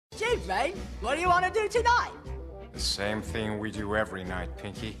Shoot, Rain. What do you want to do tonight? The same thing we do every night,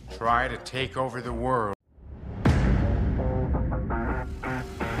 Pinky. Try to take over the world.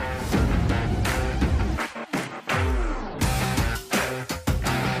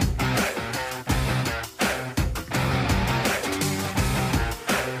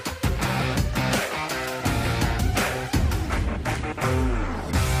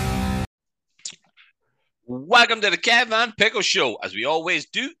 Welcome to the Kev and Pickle Show. As we always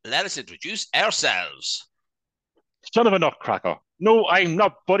do, let us introduce ourselves. Son of a nutcracker. No, I'm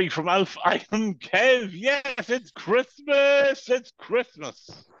not Buddy from Alf. I am Kev. Yes, it's Christmas. It's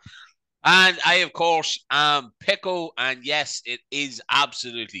Christmas. And I, of course, am Pickle. And yes, it is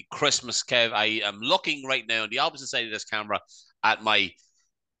absolutely Christmas, Kev. I am looking right now on the opposite side of this camera at my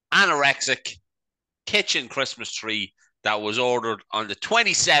anorexic kitchen Christmas tree that was ordered on the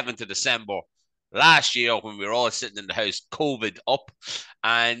 27th of December last year when we were all sitting in the house, COVID up.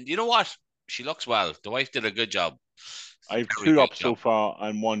 And you know what? She looks well. The wife did a good job. I have two up so far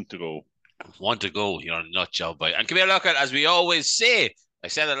and one to go. One to go. You're a nut job, boy. And come here, look at, as we always say, I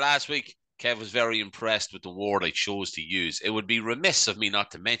said it last week, Kev was very impressed with the word I chose to use. It would be remiss of me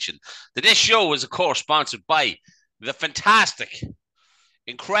not to mention that this show is, of course, sponsored by the fantastic,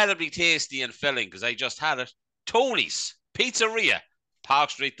 incredibly tasty and filling, because I just had it, Tony's Pizzeria, Park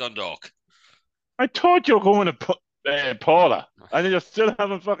Street, Dundalk. I thought you were going to Paula, and you're still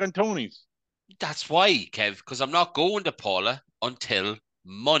having fucking Tony's. That's why, Kev, because I'm not going to Paula until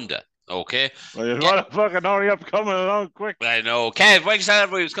Monday, okay? Well, you want to fucking hurry up, coming along quick. I know. Kev, why did you tell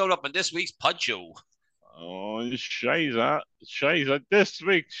everybody who's coming up on this week's Pod Show? Oh, Shiza. This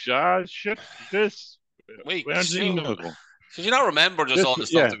week, shit, this week. Where's the email go? So you not remember just all the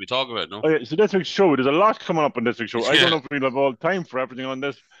stuff that we talk about, no? Okay, so this week's show, there's a lot coming up on this week's show. I don't know if we'll have all time for everything on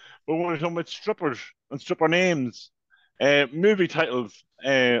this, but we're talking about strippers and stripper names, movie titles,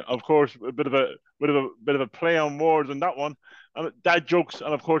 of course, a bit of a play on words on that one, dad jokes,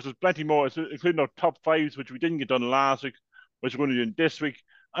 and of course there's plenty more, including our top fives, which we didn't get done last week, which we're going to do this week.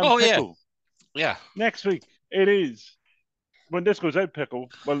 And Pickle. Yeah. Next week it is when this goes out, Pickle.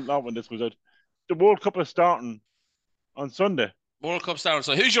 Well, not when this goes out. The World Cup is starting on Sunday. World Cup starting.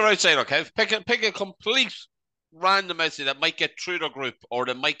 So who's your outsider, Kev? Pick a complete random outsider that might get through the group, or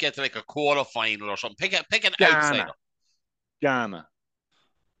that might get to like a quarterfinal or something. Pick an outsider. Ghana.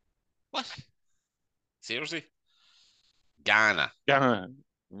 What? Seriously? Ghana.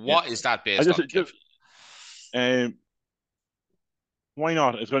 What is that based on? Why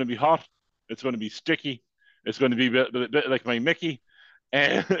not? It's going to be hot. It's going to be sticky. It's going to be a bit like my Mickey.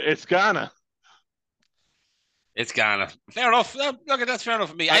 It's Ghana. It's Ghana. Fair enough. Look, that's fair enough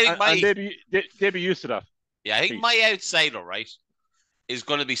for me. I think they'd be used to that. Yeah, I think my outsider, right, is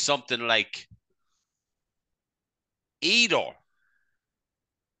going to be something like either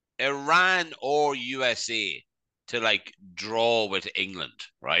Iran or USA to like draw with England,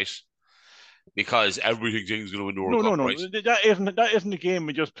 right? Because everything's going to win the World Cup. No. Right? That isn't the game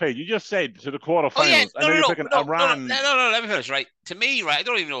we just played. You just said to the quarterfinals. Iran. No, let me finish, right? To me, right, I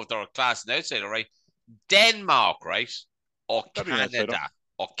don't even know if they're a class an outsider, right? Denmark, right? Or Canada.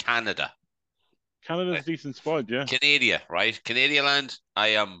 Canada's a decent squad, yeah. Canada, right? Canadian land, I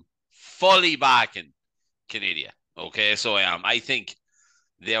am fully backing Canada. Okay, so I am. I think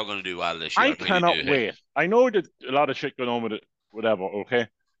they're going to do well this year. I cannot wait. I know that a lot of shit going on with it, whatever, okay?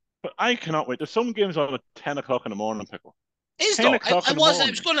 But I cannot wait. There's some games on at 10 o'clok in the morning, Pickle. Is there? I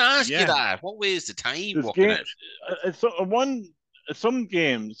was going to ask you that. What way is the time working out? Some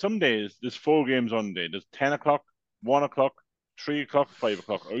games, some days, there's 4 games on the day. There's 10 o'clock, 1 o'clock, 3 o'clock, 5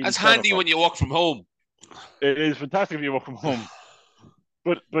 o'clock. That's handy when you work from home. It is fantastic if you work from home.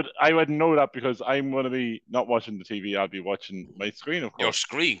 But I wouldn't know that because I'm going to be not watching the TV. I'll be watching my screen, of course. Your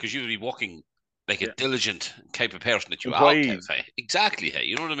screen, because you'll be working like a diligent type of person that you are. Hey. Exactly, hey.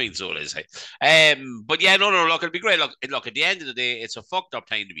 You know what I mean? So it is, hey. But yeah, no, look, it'll be great. Look, at the end of the day, it's a fucked up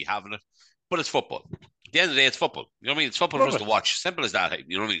time to be having it, but it's football. At the end of the day, it's football. You know what I mean? It's football for us to watch. Simple as that. Hey.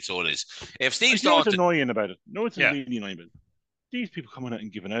 You know what I mean? So it is. If Steve Staunton... what's annoying about it? No, it's really annoying about it. These people coming out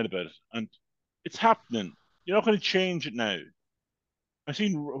and giving out about it, and it's happening. You're not going to change it now. I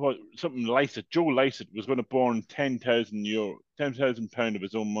seen something Lysett. Joe Lysett was going to burn £10,000 of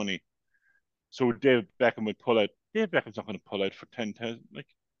his own money, so David Beckham would pull out. David Beckham's not going to pull out for 10,000. Like,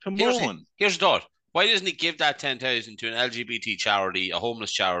 come on. Here's the thought: why doesn't he give that 10,000 to an LGBT charity, a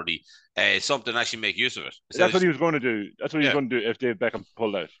homeless charity, something actually make use of it? That's what he was going to do. That's what he was going to do if David Beckham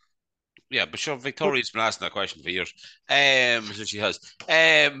pulled out. Yeah, but sure, Victoria's been asking that question for years. So she has.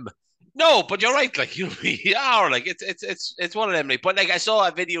 No, but you're right. Like, you know, we are like it's one of them. Like, but like I saw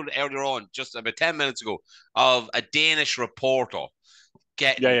a video earlier on, just about 10 minutes ago, of a Danish reporter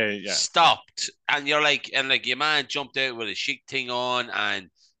getting stopped, and you're like, your man jumped out with a chic thing on, and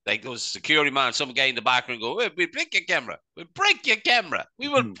like there was a security man, some guy in the background go, "We'll break your camera. We'll break your camera. We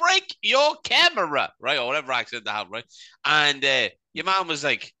will break your camera," right, or whatever accent they have, right? And your man was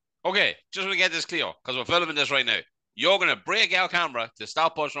like, "Okay, just want to get this clear, because we're filming this right now. You're gonna break our camera to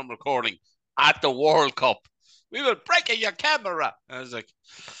stop us from recording at the World Cup. We will break your camera." And I was like,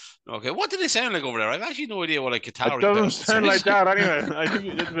 okay, what did they sound like over there? I've actually no idea what a Qatari It doesn't person sound like says. that anyway. I think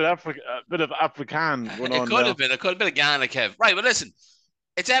it's a bit of African going It on could there. have been. It could have been a Ghana, Kev. Right, but listen,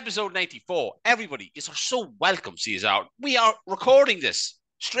 it's episode 94. Everybody is so welcome, Caesar. We are recording this,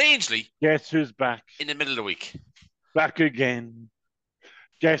 strangely, Guess who's back? in the middle of the week. Back again.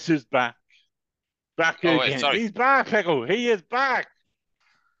 Guess who's back? Back Oh, again. wait, sorry. He's back, Pickle. He is back.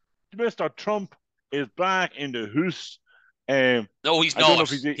 Mr. Trump is back in the house. No, he's I don't know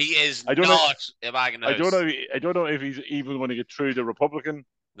not. if He is I don't know- not back in the I house. don't know if he's even going to get through the Republican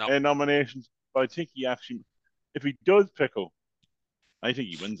No. nominations, but I think he actually, if he does, Pickle, I think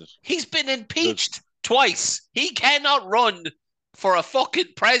he wins it. He's been impeached twice. He cannot run for a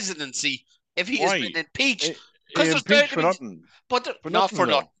fucking presidency if he has been impeached. He impeached for nothing. But Not for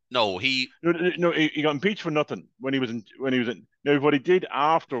nothing. No, he got impeached for nothing when he was in. Now what he did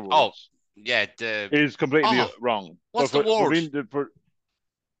afterwards. Oh, yeah, is completely wrong. What's the word?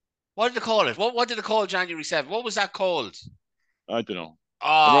 What did they call it? What did they call January 7th? What was that called? I don't know.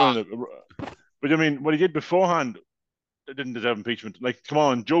 But I mean, what he did beforehand, it didn't deserve impeachment. Like, come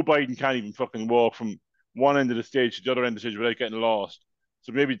on, Joe Biden can't even fucking walk from one end of the stage to the other end of the stage without getting lost.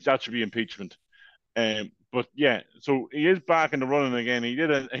 So maybe that should be impeachment. But yeah, so he is back in the running again. He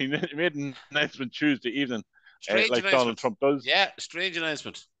made an announcement Tuesday evening, like Donald Trump does. Yeah, strange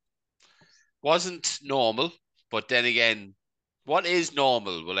announcement. Wasn't normal, but then again, what is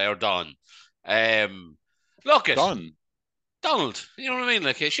normal? Will our Don? Look at Donald. You know what I mean?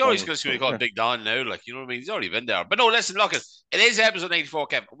 Like, sure, he's going to be called Big Don now. Like, you know what I mean? He's already been there. But no, listen, look at it is episode 94,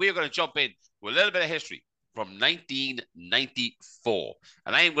 Kevin. We are going to jump in with a little bit of history from 1994,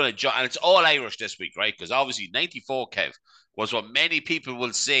 and I am going to jump, and it's all Irish this week, right? Because obviously 94, Kev, was what many people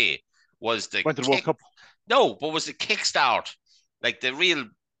will say was the went to the World Cup. No, but was the kickstart, like the real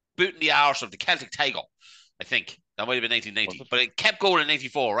boot in the arse of the Celtic Tiger. I think that might have been 1990, but it kept going in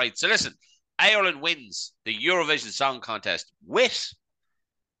 94, right? So listen, Ireland wins the Eurovision Song Contest with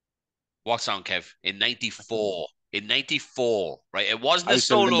what song, Kev? In 94. In 94, right? It wasn't a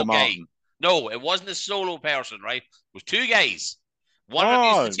solo guy. No, it wasn't a solo person, right? It was two guys. One of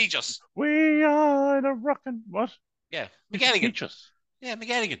them used to teach us. We are the rockin' what? Yeah, McGannigan. Teach us. Yeah,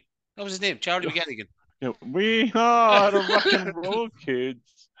 McGannigan. That was his name, Charlie McGannigan. Yeah, we are the rock and roll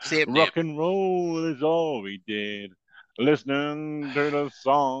kids. Same rock name. And roll is all we did. Listening to the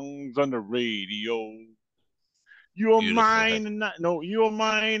songs on the radio. You are mine and I. No, you are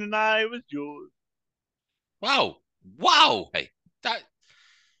mine and I was yours. Wow. Hey,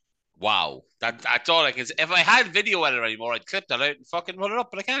 Wow. That's all I can say. If I had video editor anymore, I'd clip that out and fucking put it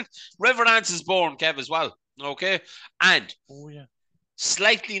up, but I can't. River Dance is born, Kev, as well. Okay? And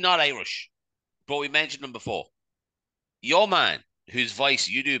slightly not Irish, but we mentioned him before. Your man, whose voice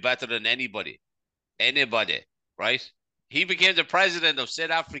you do better than anybody, right? He became the president of South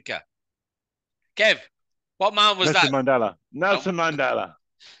Africa. Kev, what man was Nelson that? Nelson Mandela.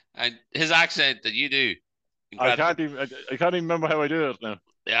 And his accent that you do. Incredible. I can't even remember how I do it now.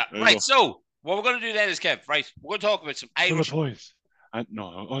 Yeah. Right. So what we're going to do then is, Kev, right? We're going to talk about some Irish boys. And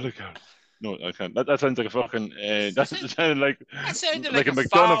no, other girls. No, I can't. That sounds like a fucking. That sounded like a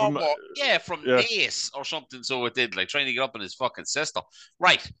McDonald from Ace or something. So it did, like trying to get up on his fucking sister.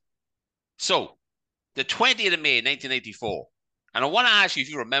 Right. So the 20th of May, 1984, and I want to ask you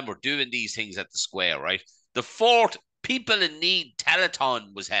if you remember doing these things at the square, right? The fourth People in Need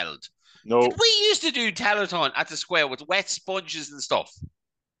telethon was held. No. Did we used to do telethon at the square with wet sponges and stuff?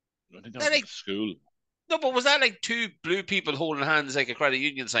 I think that was like school. No, but was that like two blue people holding hands like a credit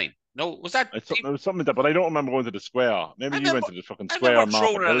union sign? No, was that? It was something like that, but I don't remember going to the square. Maybe you went to the fucking square. I remember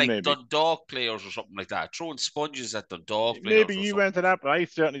throwing at like Dundalk players or something like that. Throwing sponges at Dundalk players. Maybe you went to that, but I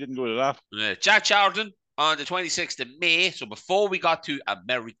certainly didn't go to that. Yeah. Jack Charlton on the 26th of May. So before we got to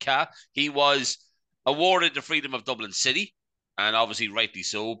America, he was awarded the Freedom of Dublin City, and obviously rightly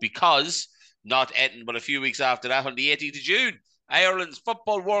so, because not ending but a few weeks after that, on the 18th of June, Ireland's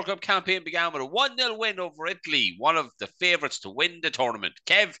Football World Cup campaign began with a 1-0 win over Italy, one of the favourites to win the tournament.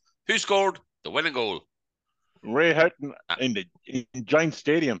 Kev, who scored the winning goal? Ray Houghton in Giant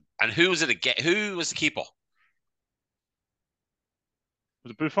Stadium. And who was it? Who was the keeper?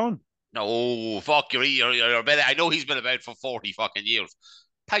 Was it Buffon? No, fuck, you're better. I know he's been about for 40 fucking years.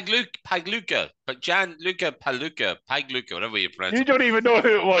 Gianluca Pagluca, whatever you pronounce You it. don't even know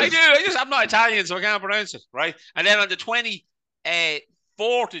who it was. I do. I'm not Italian, so I can't pronounce it, right? And then on the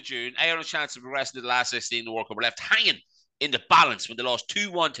 24th of June, Ireland's chance of progressing to the last 16 in the World Cup were left hanging in the balance when they lost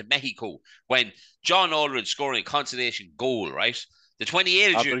 2-1 to Mexico when John Aldridge scoring a consolation goal, right? The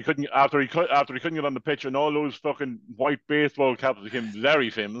 28th of June. After he couldn't get on the pitch and all those fucking white baseball caps became very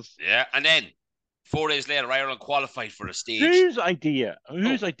famous. Yeah, and then 4 days later, Ireland qualified for the stage. Whose idea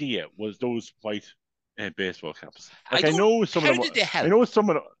was those white baseball caps? Like I know some of them. Did they help? I know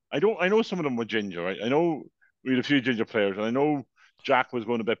some of them. I know some of them were ginger, right? I know we had a few ginger players, and I know Jack was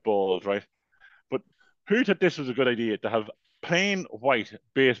going a bit bald, right? But who thought this was a good idea to have plain white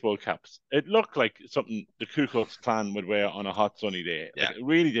baseball caps? It looked like something the Ku Klux Klan would wear on a hot sunny day. Yeah. Like, it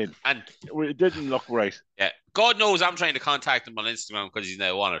really did. And it didn't look right. Yeah. God knows I'm trying to contact him on Instagram because he's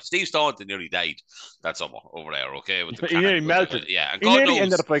now on it. Steve Staunton nearly died. That's over there, okay? With the he nearly melted. Yeah. And he God nearly knows.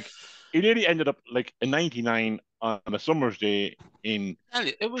 Ended up like in 99 on a summer's day in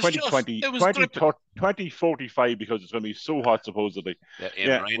 2045 because it's going to be so hot supposedly.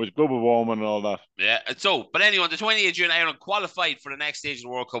 With global warming and all that. Yeah. But anyway, on the 28th of June, Ireland qualified for the next stage of the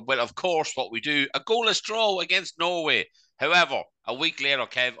World Cup. Well, of course, what we do, a goalless draw against Norway. However, a week later,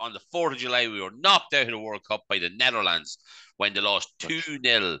 Kev, on the 4th of July, we were knocked out of the World Cup by the Netherlands when they lost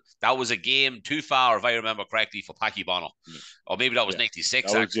 2-0. That was a game too far, if I remember correctly, for Paki Bono. Or maybe that was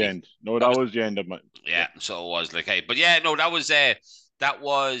 96, that actually. Was the end. No, that was the end of my... Yeah, so it was like, hey. But yeah, no, that was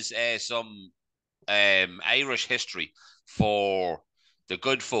some Irish history for the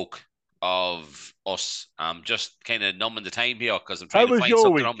good folk of us. I'm just kind of numbing the time here because I'm trying to find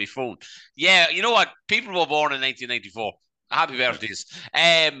something on my phone. Yeah, you know what? People were born in 1994. Happy birthdays.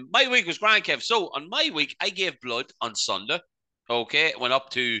 My week was grand, Kev. So on my week, I gave blood on Sunday. Okay, went up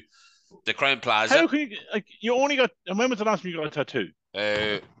to the Crown Plaza. How can you, like, you only got, when was the last time you got a tattoo?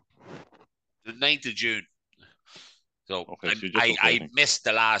 The 9th of June. So, okay, I missed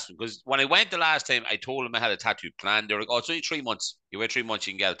the last one because when I went the last time, I told them I had a tattoo planned. They were like, oh, it's only 3 months. You wait 3 months,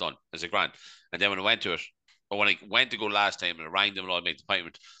 you can get it done. I said, grand. And then when I went to it, or when I went to go last time and I rang them and I made the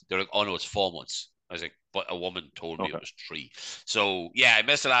appointment, they were like, oh, no, it's 4 months. I was like, but a woman told me it was 3. So, yeah, I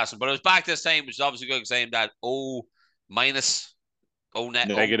missed the last one. But I was back this time, which is obviously good because I am that negative.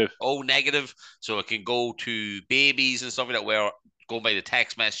 So it can go to babies and stuff like that where going by the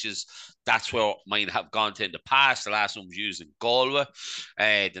text messages, that's where mine have gone to in the past. The last one was used in Galway,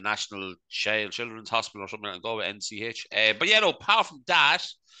 the National Children's Hospital or something like that, Galway, NCH. But yeah, no, apart from that,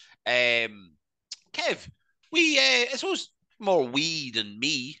 Kev, we, I suppose, more we than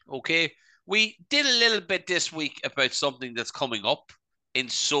me, okay? We did a little bit this week about something that's coming up in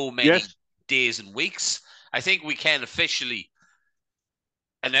so many days and weeks. I think we can officially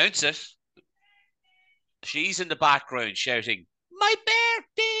announce it. She's in the background shouting, my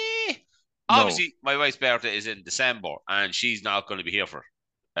birthday! No. Obviously, my wife's birthday is in December, and she's not going to be here for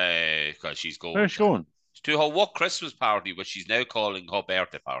because she's going. Where's she going? To her work Christmas party, which she's now calling her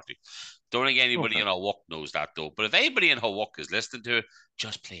birthday party. Don't think anybody in her work knows that though. But if anybody in her work is listening to it,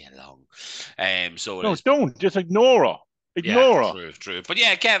 just play along. Don't just ignore her. Ignore her. True. But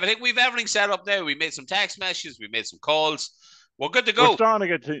yeah, Kev, I think we've everything set up now. We made some text messages, we made some calls. We're good to go. We're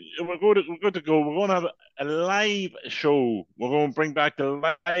good to go. We're going to have a live show. We're going to bring back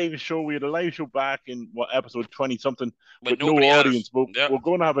the live show. We had a live show back in episode 20 something with no audience. But we're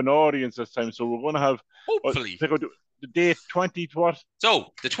going to have an audience this time. So we're going to have hopefully the date 20 what?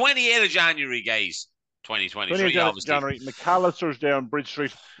 So the 28th of January, guys. 2023. 28th of January. McAllister's there on Bridge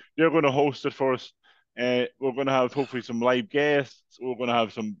Street. They're going to host it for us. We're going to have hopefully some live guests. We're going to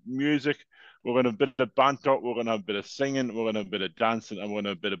have some music. We're going to have a bit of banter. We're going to have a bit of singing. We're going to have a bit of dancing. And we're going to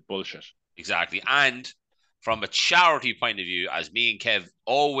have a bit of bullshit. Exactly. And from a charity point of view, as me and Kev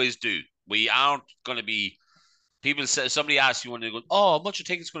always do, we aren't going to be... People say, somebody asks you when they go, oh, how much you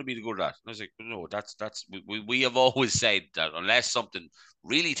think it's going to be to go to that? And I was like, no, we have always said that unless something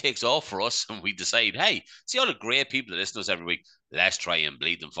really takes off for us and we decide, hey, see all the great people that listen to us every week, let's try and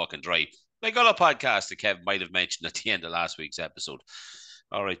bleed them fucking dry. Like other podcast that Kev might have mentioned at the end of last week's episode.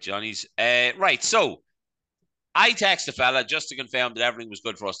 All right, Johnny's. Right, so I text the fella just to confirm that everything was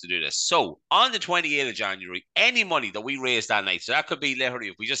good for us to do this. So on the 28th of January, any money that we raise that night, so that could be literally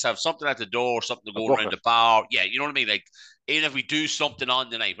if we just have something at the door, something to go around the bar. Yeah, you know what I mean? Like, even if we do something on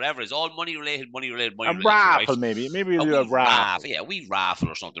the night, whatever, it's all money related. A raffle, right? Maybe we do a raffle. Yeah, we raffle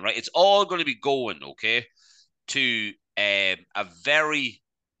or something, right? It's all going to be going, okay, to a very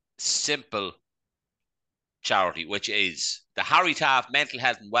simple charity, which is the Harry Taft Mental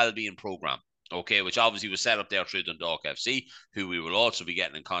Health and Wellbeing Program. Okay, which obviously was set up there through Dundalk FC, who we will also be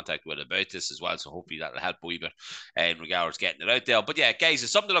getting in contact with about this as well. So hopefully that'll help a wee bit in regards to getting it out there. But yeah, guys,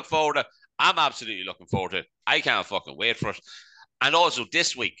 it's something to look forward to. I'm absolutely looking forward to it. I can't fucking wait for it. And also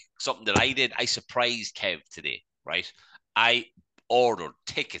this week, something that I did, I surprised Kev today, right? I ordered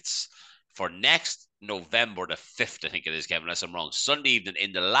tickets for next November the 5th, I think it is, Kevin, unless I'm wrong. Sunday evening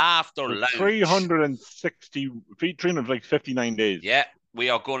in the Laughter Lounge. 360 feet, 359 days. Yeah, we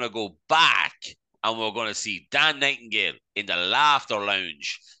are going to go back and we're going to see Dan Nightingale in the Laughter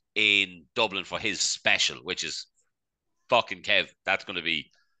Lounge in Dublin for his special, which is fucking Kev. That's going to be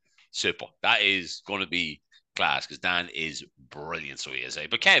super. That is going to be class because Dan is brilliant, so he is.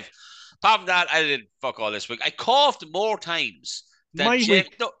 But Kev, apart from that, I did fuck all this week. I coughed more times than Jim.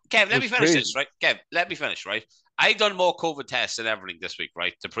 No, Kev, let me finish this, right? Kev, let me finish, right? I've done more COVID tests and everything this week,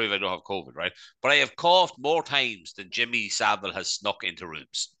 right, to prove I don't have COVID, right? But I have coughed more times than Jimmy Savile has snuck into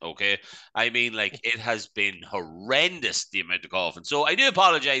rooms, okay? I mean, like, it has been horrendous, the amount of coughing. So I do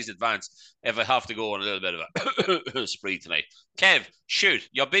apologize in advance if I have to go on a little bit of a spree tonight. Kev, shoot,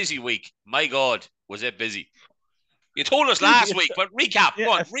 your busy week. My God, was it busy? You told us last week, but recap.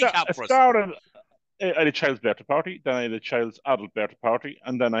 Go on, recap for us. I had a child's birthday party, then I had a child's adult birthday party,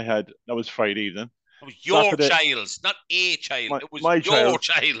 and then that was Friday evening. It was your child's, not a child. It was my your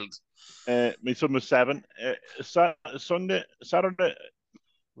child. My son was 7. Saturday,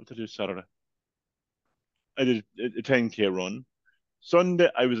 what did I do Saturday? I did a 10K run. Sunday,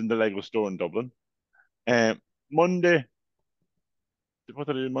 I was in the Lego store in Dublin. Monday, what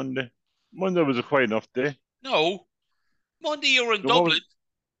did I do Monday? Monday was a quiet enough day. No. Monday you were in Dublin.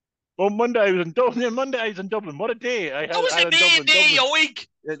 Well, Monday I was in Dublin. Yeah, Monday I was in Dublin. What a day! That was the main day a week.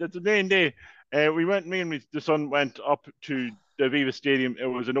 Yeah, that's the main day. We went. Me and the son went up to the Viva Stadium. It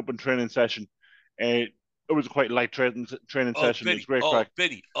was an open training session. It was a quite light training session. It was great crack.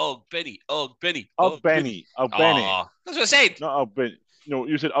 Benny. Benny. That's what I said. Not Benny. No,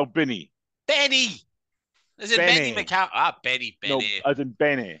 you said Benny. Benny. As in Benny McCall. Benny. No, as in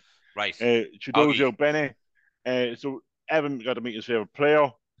Benny. Right. Chudozio Benny. So Evan got to meet his favourite player.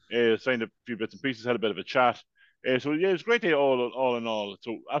 Signed a few bits and pieces, had a bit of a chat. So yeah, it was a great day all in all.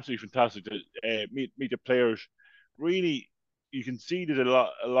 So absolutely fantastic to meet the players. Really, you can see there's a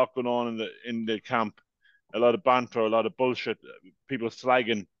lot going on in the camp. A lot of banter, a lot of bullshit. People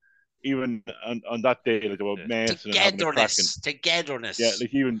slagging, even on that day, like about mess and having a cracking. Togetherness. Yeah,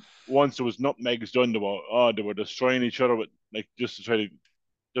 like even once there was nutmegs done, they were destroying each other with just to try to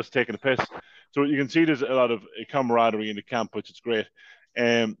just taking a piss. So you can see there's a lot of camaraderie in the camp, which is great.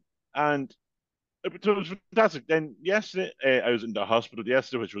 And so it was fantastic. Then yesterday, I was in the hospital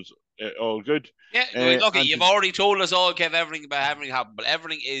yesterday, which was all good. Yeah, look, you've already told us all, Kev, everything about everything happened, but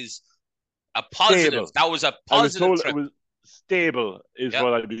everything is a positive. Stable. That was a positive trip. It was stable, is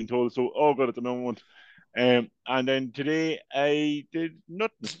what I've been told. So all good at the moment. And then today I did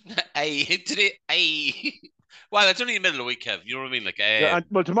nothing. Well, it's only the middle of the week, Kev. You know what I mean? Like,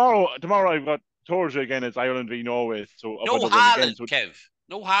 well, tomorrow I've got Thursday again. It's Ireland v Norway. So no Haaland, Kev.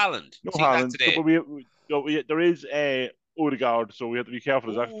 No Haaland. No Haaland. Today. So, but there is a Odegaard, so we have to be careful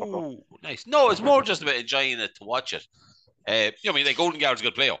as that fuck up. Nice. No, it's more just about enjoying it to watch it. I mean, like Odegaard's a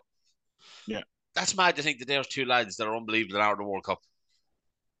good player. Yeah. That's mad to think that there's two lads that are unbelievable that are in the World Cup.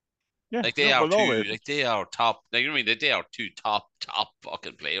 Yeah, like they are two, like they are top. Like, you know what I mean? They are two top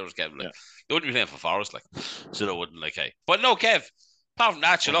fucking players, Kev. Like they wouldn't be playing for Forest, like so they wouldn't. Like, hey, but no, Kev. Apart from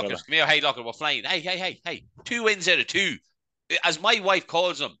that, look, come here, hey, look, we're flying. Hey, 2 wins out of 2. As my wife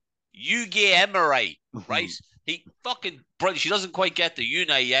calls him, Yugi Emery, right? He fucking brilliant. She doesn't quite get the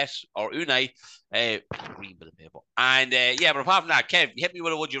Unai yet, or Unai. Green bit of paper. And yeah, but apart from that, Kev, hit me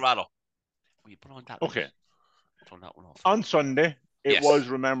with a would you rather. You put on that. Okay. Turn that one off. On Sunday, it was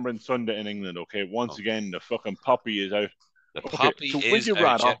Remembrance Sunday in England. Okay, once again, the fucking poppy is out. The poppy is would you out.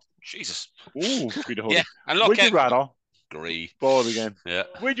 Rather, yeah. Jesus. Ooh, yeah, and look, would Kev, you rather? Agree. Ball again. Yeah.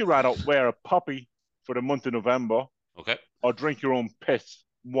 Would you rather wear a poppy for the month of November? Okay. Or drink your own piss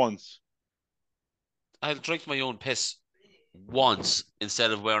once? I'll drink my own piss once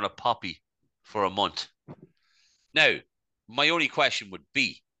instead of wearing a poppy for a month. Now, my only question would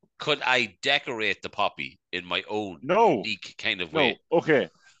be, could I decorate the poppy in my own unique kind of way? No. Okay,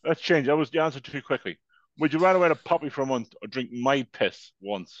 let's change. That was the answer too quickly. Would you rather wear a poppy for a month or drink my piss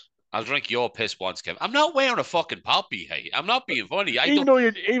once? I'll drink your piss once, Kevin. I'm not wearing a fucking poppy, hey. I'm not being funny. Even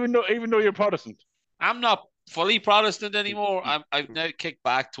though you're Protestant. I'm not fully Protestant anymore. I've now kicked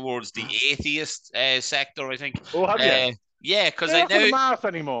back towards the atheist sector, I think. Oh, have you? Yeah, because I now math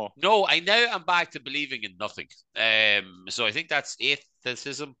anymore. No, I now am back to believing in nothing. So I think that's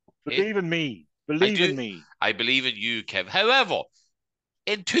atheism. Believe in me. Believe in me. I believe in you, Kev. However,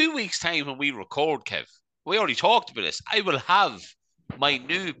 in 2 weeks' time when we record, Kev, we already talked about this. I will have my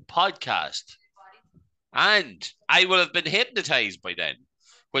new podcast, and I will have been hypnotized by then,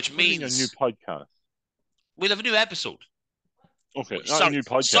 which What do you mean a new means podcast? we'll have a new episode. Okay, not a Sorry, new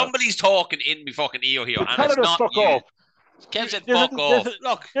podcast. somebody's talking in me fucking ear here, and Tell it's her to not fuck you. off. Kev said, This "Fuck isn't- off." this is-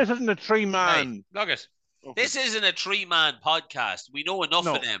 Look, This isn't a three-man. hey, look it. Okay. This isn't a three-man podcast. We know enough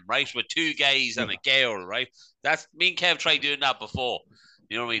No. of them, right? With two guys and a girl, right? That's me and Kev tried doing that before.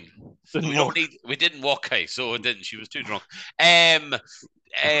 You know what I mean? Didn't work. We didn't walk, okay, so it didn't. She was too drunk.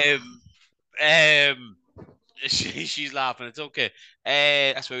 She's laughing. It's okay.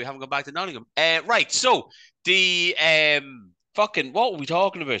 That's why we haven't gone back to Nottingham. Right. So the fucking what were we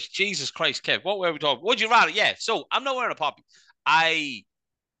talking about? Jesus Christ, Kev. What were we talking? Would you rather? Yeah. So I'm not wearing a poppy. I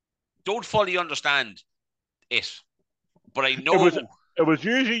don't fully understand it, but I know It was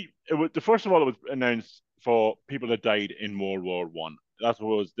usually the first of all it was announced for people that died in World War One. That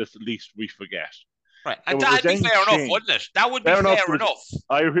was this least we forget. Right, and that'd be fair enough, wouldn't it? That would be fair enough.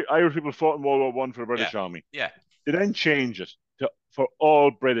 Irish people fought in World War One for the British Army. Yeah. They then changed it for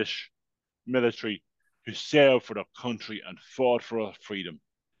all British military who served for their country and fought for our freedom.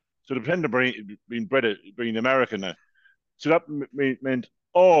 So they pretend to being British, being American now. So that meant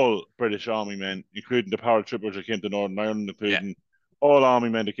all British Army men, including the paratroopers that came to Northern Ireland, including all Army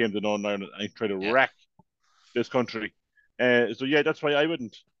men that came to Northern Ireland and tried to wreck this country. So yeah, that's why I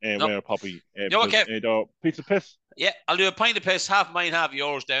wouldn't wear a poppy. Piece of piss. Yeah, I'll do a pint of piss, half mine, half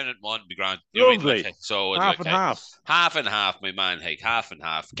yours, down at one, be grand. Lovely. So half and half. Half and half, my man, hey, half and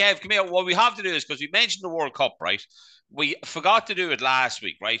half. Kev, come here. What we have to do is, because we mentioned the World Cup, right? We forgot to do it last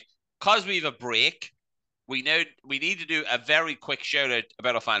week, right? Because we have a break, we need to do a very quick shout out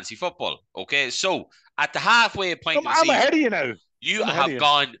about our fantasy football. Okay, so at the halfway point of the season, I'm ahead of you now. You have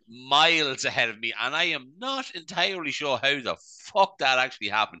gone miles ahead of me, and I am not entirely sure how the fuck that actually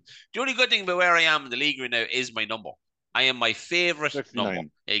happened. The only good thing about where I am in the league right now is my number. I am my favourite 69.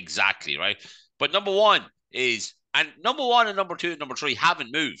 number. Exactly, right? But number one and number two and number three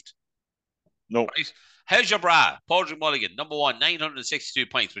haven't moved. No. Right? How's your bra? Padraig Mulligan, number one, 962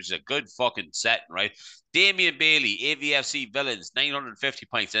 points, which is a good fucking set, right? Damien Bailey, AVFC Villains, 950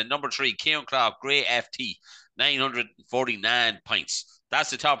 points. And number three, Keon Clark, Grey FT, 949 points. That's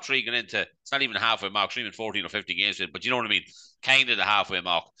the top three going into, it's not even a halfway mark, even 14 or 15 games in, but you know what I mean? Kind of the halfway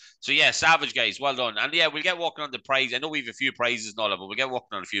mark. So yeah, savage guys, well done. And yeah, we'll get working on the prize. I know we have a few prizes and all that, but we'll get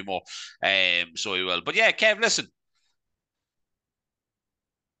working on a few more. So we will. But yeah, Kev, listen.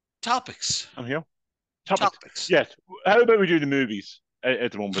 Topics. I'm here. Topics. Yes. How about we do the movies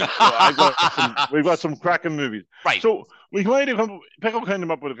at the moment? We've got some cracking movies. Right. So we might have Pickle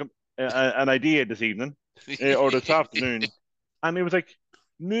came up with an idea this evening or this afternoon, and it was like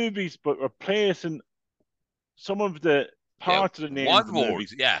movies, but replacing some of the parts of the names of the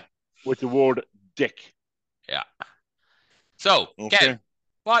movies with the word dick. Yeah. So, okay.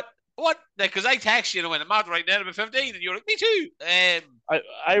 Kev, what? Because I text you when I'm out right now at 15, and you're like, me too.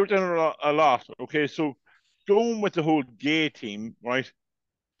 I was doing a lot. Okay, so going with the whole gay team, right?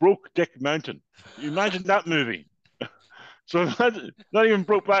 Broke Dick Mountain. You imagine that movie. So not even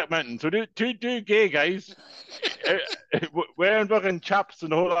Brokeback Mountain. So two gay guys wearing fucking chaps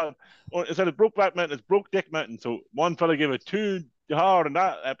and the whole lot. Instead of Brokeback Mountain, it's Broke Dick Mountain. So one fella gave it too hard in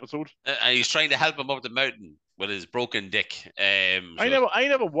that episode. And he's trying to help him up the mountain with his broken dick. I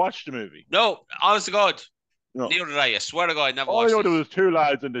never watched the movie. No, honest to God. No. Neither did I. I swear to God, I never All watched I know there was two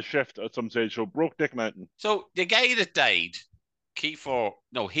lads in the shift at some stage, so Broke Dick Mountain. So the guy that died, Heath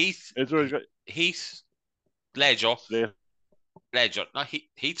Ledger. Ledger. Not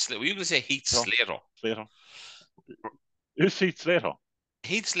Heath Slater. Were you going to say Heath Slater? Slater. Who's Heath Slater?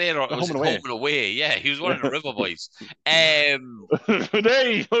 Heath Slater was Home and Away. Yeah, he was one of the River Boys. Hey,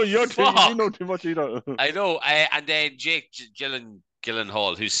 you know too much. You know. I know. And then Jake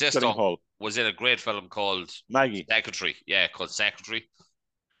Gyllenhaal, whose sister was in a great film called Maggie. Secretary. Yeah, called Secretary.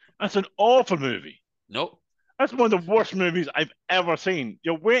 That's an awful movie. No. That's one of the worst movies I've ever seen.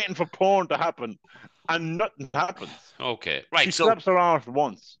 You're waiting for porn to happen, and nothing happens. Okay, right. She slaps her arse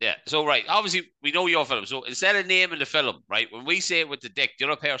once. Yeah, so right. Obviously, we know your film. So instead of naming the film, right, when we say it with the dick, the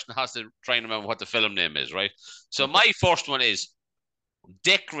other person has to try and remember what the film name is, right? So my first one is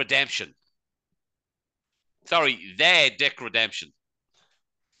Dick Redemption. Sorry, The Dick Redemption.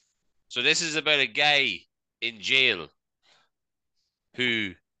 So this is about a guy in jail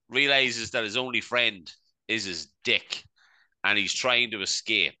who realizes that his only friend is his dick, and he's trying to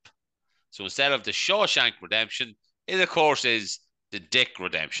escape. So instead of the Shawshank Redemption, it of course is the Dick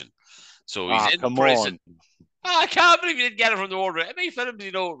Redemption. So he's in prison. I can't believe you didn't get it from the word. How many films do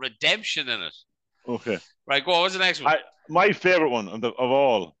you know redemption in it? Okay. Right, go on. What's the next one? My favorite one of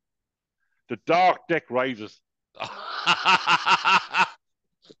all, The Dark Dick Rises.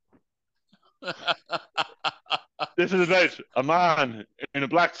 This is about a man in a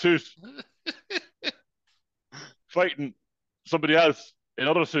black suit fighting somebody else in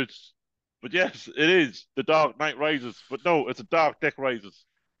other suits. But yes, it is The Dark Knight Rises. But no, it's A Dark Dick Rises.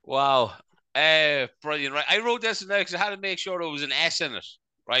 Wow. Brilliant. Right. I wrote this in there because I had to make sure there was an S in it.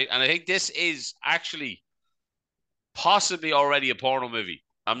 Right. And I think this is actually possibly already a porno movie.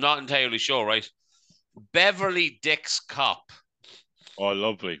 I'm not entirely sure, right? Beverly Dick's Cop. Oh,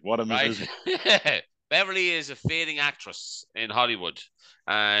 lovely. What a movie. Right? Beverly is a fading actress in Hollywood,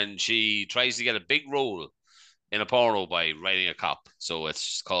 and she tries to get a big role in a porno by writing a cop. So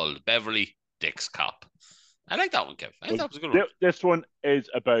it's called Beverly Dick's Cop. I like that one, Kev. I think that was a good one. This one is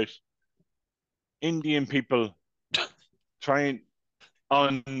about Indian people trying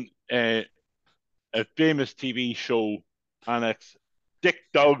on a famous TV show, and it's Dick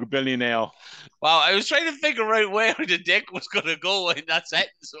Dog Billionaire. Wow, I was trying to figure out where the dick was going to go in that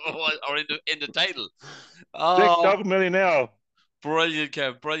sentence or in the title. Oh, Dick Dog Millionaire. Brilliant,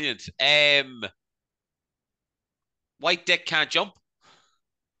 Kev. Brilliant. White Dick Can't Jump.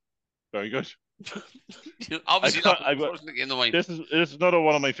 Very good. Obviously, in the mind. This is another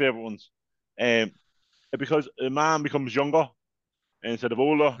one of my favorite ones. Because a man becomes younger instead of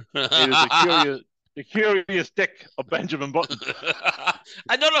older. It is the curious dick of Benjamin Button.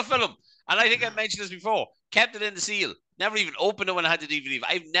 Another film, and I think I mentioned this before. Kept it in the seal. Never even opened it when I had the DVD.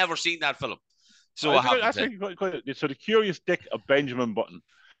 I've never seen that film. So so the curious dick of Benjamin Button.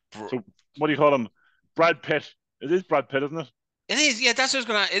 So what do you call him? Brad Pitt. It is Brad Pitt, isn't it? It is. Yeah, that's what's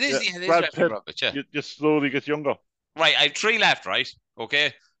going to. It is. Yeah, it is Brad Pitt. Yeah. You just slowly gets younger. Right. I have 3 left. Right.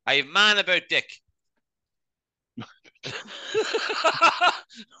 Okay. I have Man About Dick.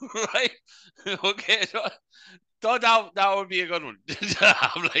 Right. Okay. So, that would be a good one.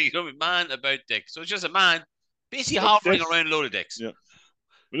 I'm like, Man About Dick. So it's just a man basically hovering around a load of dicks. Yeah.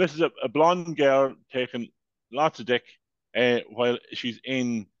 Well, this is a blonde girl taking lots of dick while she's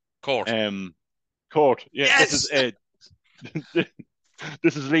in court. Court. Yeah. Yes!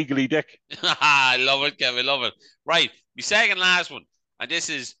 This is legally dick. I love it, Kevin. I love it. Right. My second last one. And this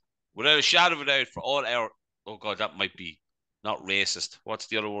is, without a shadow of a doubt, for all our... Oh, God, that might be not racist. What's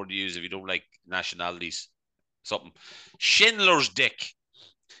the other word to use if you don't like nationalities? Something. Schindler's Dick.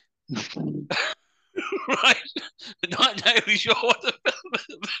 Right. Not entirely sure what the film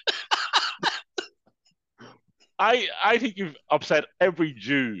is. I think you've upset every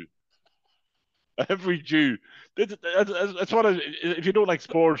Jew. Every Jew. That's what if you don't like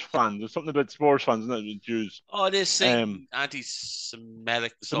sports fans, there's something about sports fans, isn't it, with Jews? Oh, this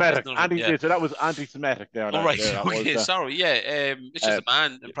anti-Semitic. Semitic. So that was anti-Semitic there. Oh, right. Okay, sorry. Yeah. It's just a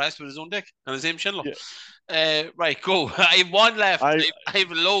man impressed with his own dick and his name Schindler. Yeah. Right, go. I have one left. I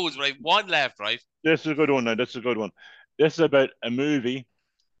have loads, but I have one left, right? This is a good one now. This is a good one. This is about a movie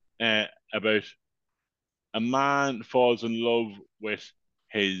about a man falls in love with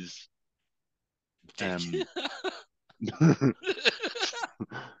his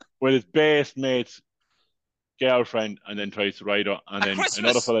with his best mate's girlfriend, and then tries to ride her, and then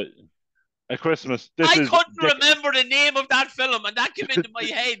another fella at Christmas. I couldn't remember the name of that film, and that came into my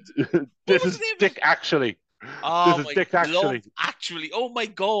head. This is Dick Actually. Oh, this is Dick Actually. Love Actually. Oh my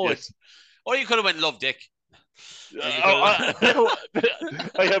God. Yes. Or you could have went Love Dick. I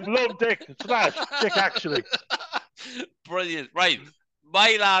have Love Dick / Dick Actually. Brilliant. Right.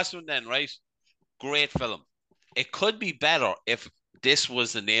 My last one then, right? Great film. It could be better if this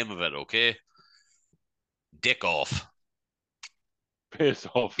was the name of it, okay? Dick Off. Piss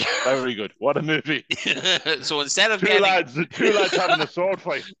off. Very good. What a movie. So instead of two lads having a sword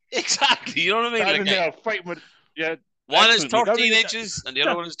fight. Exactly. You know what I mean? Like, fighting with, yeah. One is 13 inches and the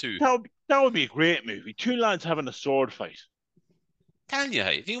other one is 2. That would be a great movie. 2 lads having a sword fight. Telling you,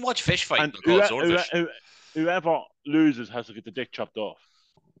 if you can watch fish fight, whoever loses has to get the dick chopped off.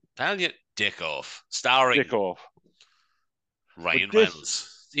 Telling you, Dick Off. Starring Dick Off. Ryan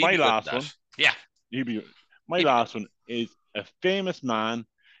Reynolds. My last one. Yeah. My last one is a famous man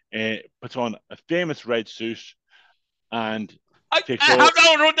puts on a famous red suit and I have that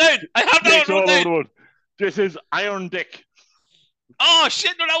one wrote down. I have that one wrote down. This is Iron Dick. Oh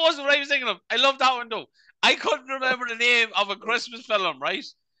shit! No, that wasn't what I was thinking of. I love that one though. I couldn't remember the name of a Christmas film, right?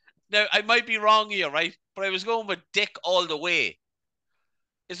 Now I might be wrong here, right? But I was going with Dick All the Way.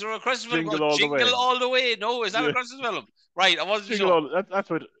 Is there a Christmas film called Jingle All the Way? No, is that a Christmas film? Right, I wasn't sure. That's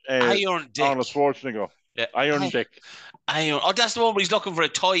what Iron Dick. Arnold Schwarzenegger. Yeah. Iron Dick. Oh, that's the one where he's looking for a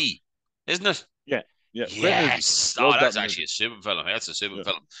toy, isn't it? Yeah. Yeah, great movie. Yes. Oh, Love that's that actually movie. a super film. That's a super Yeah.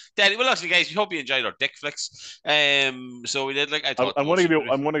 film. Danny, well, actually, guys, we hope you enjoyed our dick flicks. So we did, like I thought. I'm gonna give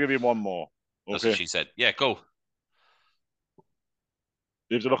you. I'm gonna give you one more. That's what Okay, she said. Yeah, go.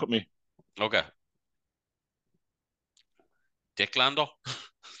 you have to look at me. Okay. Dick Lando.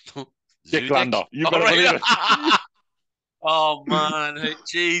 Dick Zoo Dick. Lander. You All better right. believe it. Oh man,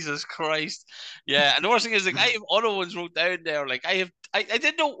 Jesus Christ! Yeah, and the worst thing is, like, I have other ones wrote down there. Like, I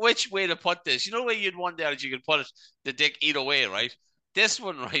didn't know which way to put this. You know, where you'd one there that you could put it the dick either way, right? This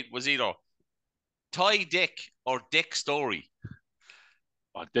one, right, was either Toy Dick or Dick Story.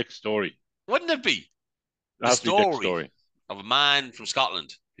 Oh, Dick's story. Wouldn't it be It the has to be Dick's story story. of a man from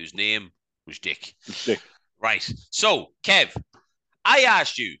Scotland whose name was Dick? It's Dick. Right. So, Kev, I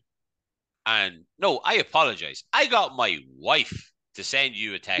asked you, and no, I apologize. I got my wife to send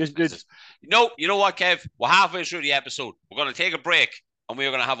you a text message. No, you know what, Kev? We're halfway through the episode. We're going to take a break, and we're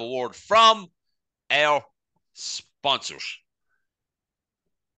going to have a word from our sponsors.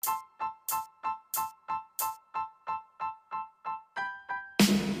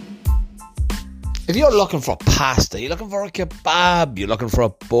 If you're looking for pasta, you're looking for a kebab, you're looking for a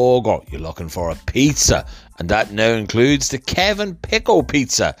burger, you're looking for a pizza, and that now includes the Kevin Pico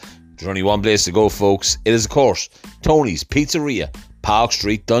Pizza. There's only one place to go, folks. It is, of course, Tony's Pizzeria, Park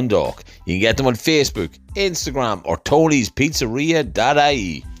Street, Dundalk. You can get them on Facebook, Instagram, or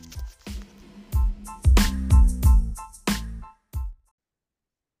tonyspizzeria.ie.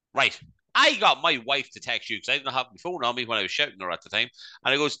 Right. I got my wife to text you because I didn't have my phone on me when I was shouting her at the time.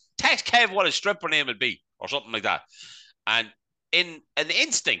 And I goes, text Kev what his stripper name would be, or something like that. And in an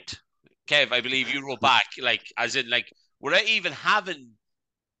instinct, Kev, I believe you wrote back, like, as in, like, without even having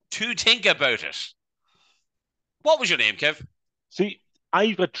to think about it. What was your name, Kev? See,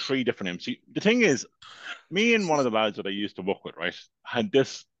 I've got 3 different names. See, the thing is, me and one of the lads that I used to work with, right, had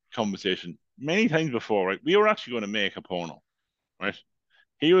this conversation many times before, right? We were actually going to make a porno, right?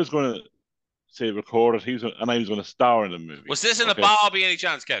 He was going to say record it, and I was going to star in the movie. Was this in a bar by any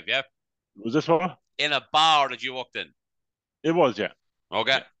chance, Kev? Yeah? Was this one? In a bar that you walked in? It was, yeah.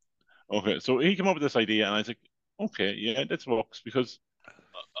 Okay. Yeah. Okay, so he came up with this idea, and I was like, okay, yeah, this works, because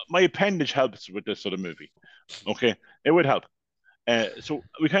my appendage helps with this sort of movie. Okay, it would help. So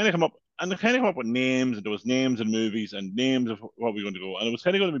we kind of come up with names, and there was names and movies and names of what we were going to go, and it was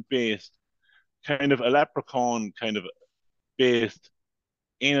kind of going to be based, kind of a leprechaun, kind of based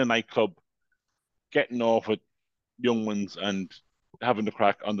in a nightclub, getting off with young ones and having the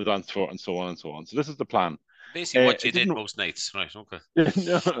crack on the dance floor and so on and so on. So this is the plan. Basically, what you did most nights, right? Okay.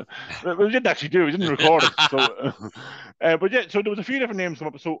 No, we didn't actually do it. We didn't record it. So, but yeah, so there was a few different names come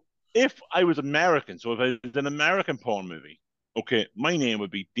up. So if I was American, so if it was an American porn movie, okay, my name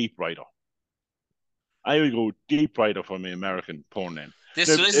would be Deep Rider. I would go Deep Rider for my American porn name. This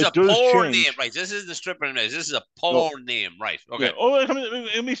is a porn name, right? This is the stripper name. This is a porn name, right? Okay. Yeah. Oh,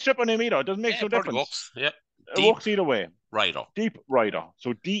 it be stripper name either. It doesn't make no difference. Works. Yep. It works either way. Rider. Deep Rider.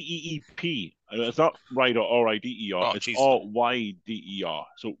 So DEEP. It's not Rider, R-I-D-E-R. It's R-Y-D-E-R.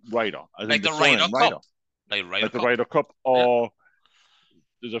 So Rider. Like the Ryder Cup. Like the Ryder Cup. Or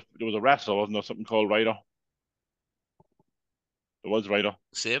there was a wrestler, wasn't there? Something called Rider. There was Rider.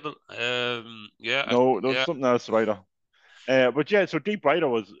 Sable. Yeah. No, there was something else, Rider. But yeah, so Deep Rider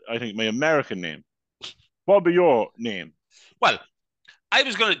was, I think, my American name. What would be your name? Well, I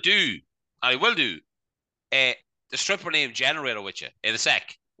was going to do, I will do, the stripper name generator with you in a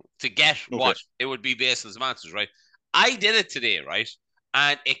sec to get what it would be based on some answers, right? I did it today, right?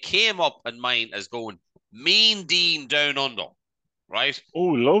 And it came up in mine as going Mean Dean Down Under, right? Oh,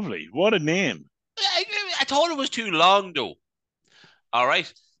 lovely. What a name. I thought it was too long, though. All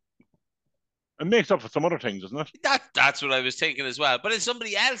right. It makes up for some other things, doesn't it? That's what I was thinking as well. But then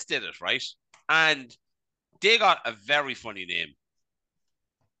somebody else did it, right? And they got a very funny name,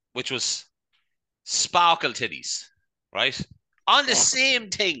 which was Sparkle Titties, right? On the same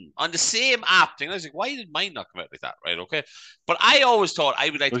thing, on the same app thing. I was like, why did mine not come out like that, right? Okay. But I always thought I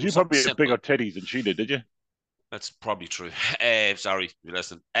would like to do something simple. You probably had bigger titties than she did you? That's probably true. Sorry, you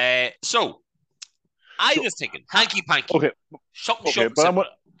listen. So I was thinking hanky panky. Okay. Something but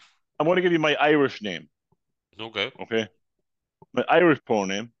I'm going to give you my Irish name. Okay. Okay. My Irish porn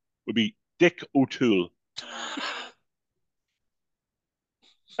name would be Dick O'Toole.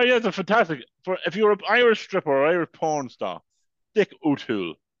 Oh, yeah, it's a fantastic. If you're an Irish stripper or Irish porn star, Dick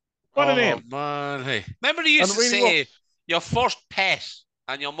O'Toole. What a name. Oh, man. Hey. Remember they used to say your first pet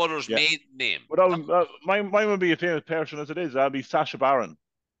and your mother's maiden name? But mine would be a famous person as it is. I'll be Sacha Baron.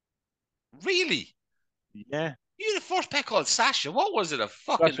 Really? Yeah. You had a first pet called Sasha. What was it? A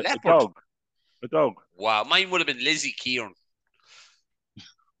fucking leopard? A dog. Wow. Mine would have been Lizzie Kieran.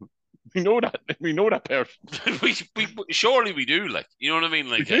 We know that. We know that person. we surely we do. Like, you know what I mean?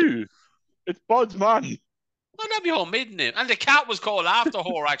 We Like, do. It's Bud's man. well, that'd be her maiden name. And the cat was called after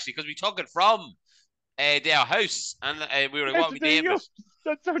her actually because we took it from their house, and we were like, Yes, what we there you named go. it.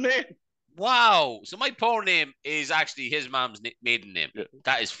 That's her name. Wow. So my poor name is actually his mom's maiden name. Yeah.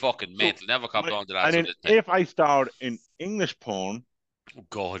 That is fucking mental. Never copped on to that. And So then if I starred in English porn, oh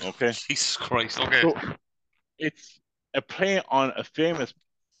God. okay, Jesus Christ. Okay. so it's a play on a famous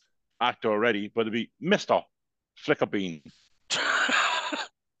actor already, but it'd be Mr. Flickerbean.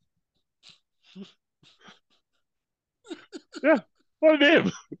 Yeah, what a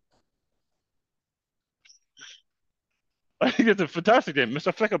name. I think it's a fantastic name,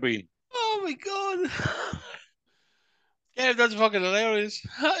 Mr. Flickerbean. Oh my God. Yeah, that's fucking hilarious.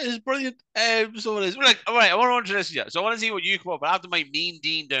 That is brilliant. So it is. Like, all right, I want to run to this. Yeah. So I want to see what you come up with after my mean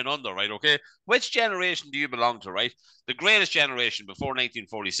Dean down under, right? Okay. Which generation do you belong to, right? The greatest generation before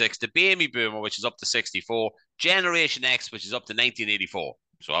 1946, the baby boomer, which is up to 64, Generation X, which is up to 1984.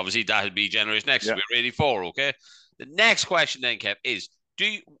 So obviously that would be Generation X. Yeah. We're 84, okay? The next question then, Kev, is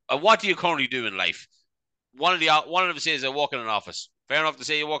what do you currently do in life? One of them says I work in an office. Fair enough to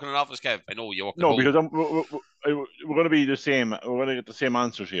say you work in an office, Kev. I know you work at home. Because we're going to be the same. We're going to get the same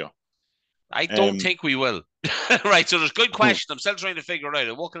answers here. I don't think we will. Right, so there's good question. I'm still trying to figure it out.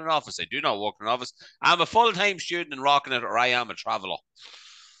 I work in an office. I do not work in an office. I'm a full-time student in rocking it, or I am a traveller.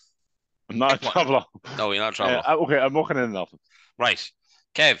 I'm not a traveller. No, you're not a traveller. Okay, I'm working in an office. Right.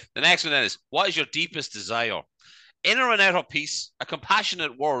 Kev, the next one then is, what is your deepest desire? Inner and outer peace, a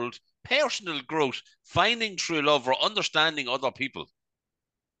compassionate world, personal growth, finding true love, or understanding other people?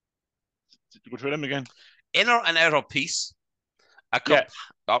 Go through them again. Inner and outer peace.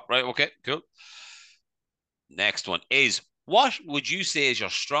 Oh, right, okay, cool. Next one is, what would you say is your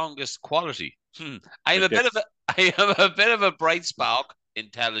strongest quality? I am a bit of a bright spark,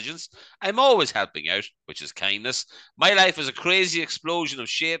 intelligence. I'm always helping out, which is kindness. My life is a crazy explosion of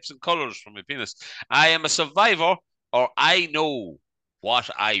shapes and colours from my penis. I am a survivor, or I know what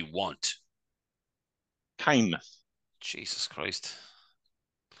I want. Kindness. Jesus Christ.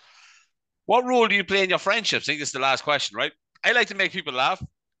 What role do you play in your friendships? I think this is the last question, right? I like to make people laugh.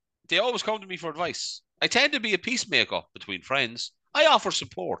 They always come to me for advice. I tend to be a peacemaker between friends. I offer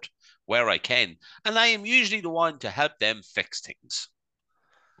support where I can, and I am usually the one to help them fix things.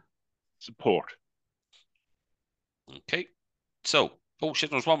 Support. Okay. So, oh shit,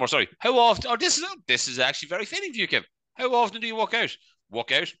 there's one more. Sorry. How often? Oh, this is actually very fitting for you, Kim. How often do you walk out?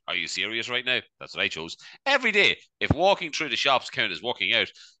 Walk out? Are you serious right now? That's what I chose. Every day. If walking through the shops count as walking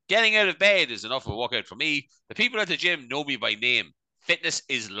out, getting out of bed is enough of a walkout for me. The people at the gym know me by name. Fitness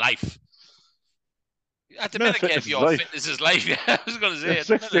is life. At the minute, Kev, your fitness is life. Yeah, I was going to say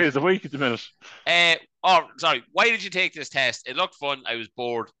 6 days a week at the minute. Sorry. Why did you take this test? It looked fun. I was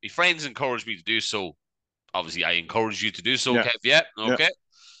bored. My friends encouraged me to do so. Obviously, I encouraged you to do so, Kev. Yeah. Okay. Yeah.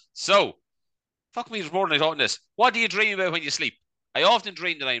 So, fuck me, there's more than I thought in this. What do you dream about when you sleep? I often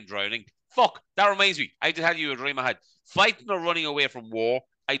dream that I'm drowning. Fuck, that reminds me. I tell you a dream I had. Fighting or running away from war.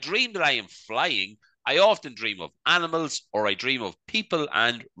 I dream that I am flying. I often dream of animals, or I dream of people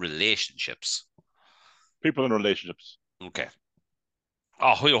and relationships. People and relationships. Okay.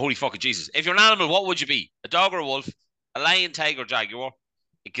 Oh, holy fucking Jesus. If you're an animal, what would you be? A dog or a wolf? A lion, tiger, jaguar?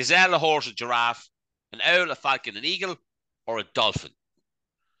 A gazelle, a horse, a giraffe? An owl, a falcon, an eagle? Or a dolphin?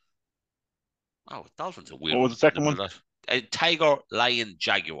 Oh, a dolphin's a weird one. What was the second one? A tiger, lion,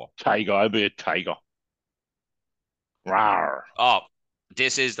 jaguar. Tiger. I'll be a tiger. Rawr. Oh,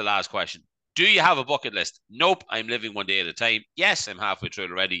 this is the last question. Do you have a bucket list? Nope, I'm living one day at a time. Yes, I'm halfway through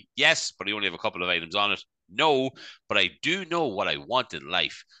it already. Yes, but I only have a couple of items on it. No, but I do know what I want in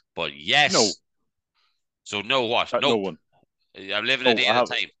life. But yes. No. So no what? No one. I'm living a day at a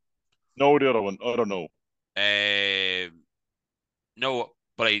time. No, the other one. I don't know. No,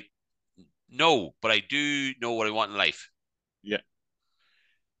 but I do know what I want in life. Yeah.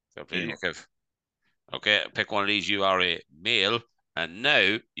 Okay, pick one of these. You are a male, and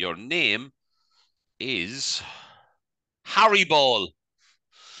now your name is Harry Ball.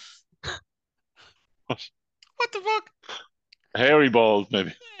 What the fuck? Hairy balls,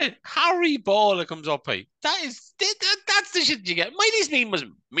 maybe. Harry Ball, it comes up, hey. That's the shit you get. My name was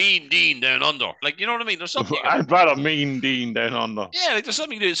Mean Dean Down Under. Like, you know what I mean? There's something. I'd rather Mean Dean Down Under. Yeah, like there's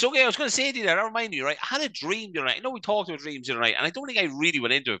something to do. So, yeah, I was going to say to you that remind me, right? I had a dream the other night. I know we talked about dreams the other night, and I don't think I really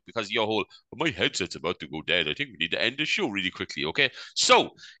went into it because of your whole, my headset's about to go dead. I think we need to end the show really quickly, okay?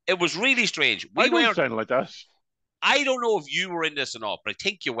 So, it was really strange. I don't sound like that. I don't know if you were in this or not, but I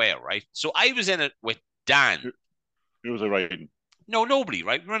think you were, right? So, I was in it with Dan. Who was I riding? No, nobody,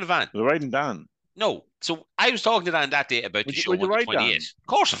 right? We were in a van. Was I riding Dan? No. So I was talking to Dan that day about the show would you on the write 28th. Dan? Of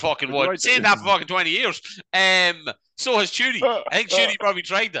course I fucking Would you would. write Saying Dan? that for fucking 20 years. So has Judy. I think Judy probably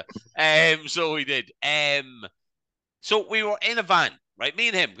tried that. So he did. So we were in a van, right? Me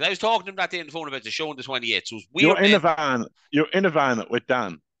and him. 'Cause I was talking to him that day on the phone about the show on the 28th. So we You're were in a van. You're in a van with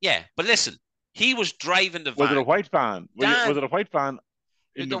Dan. Yeah, but listen, he was driving the van. Was it a white van? Dan, Was it a white van?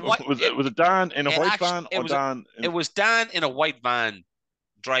 Was it Dan in a white van or Dan? It was Dan in a white van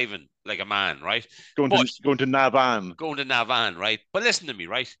driving like a man, right? Going to Navan. Going to Navan, right? But listen to me,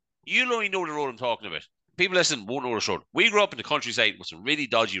 right? You'll only know the road I'm talking about. People listening won't know the road. We grew up in the countryside with some really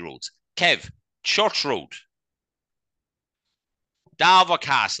dodgy roads. Kev, Church Road, Dalva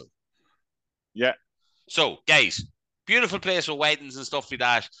Castle. Yeah. So, guys, beautiful place for weddings and stuff like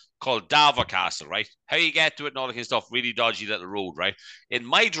that called Dalva Castle, right? How you get to it and all that kind of stuff, really dodgy little road, right? In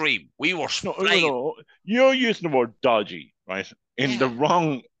my dream, we were flying. No. You're using the word dodgy, right? In the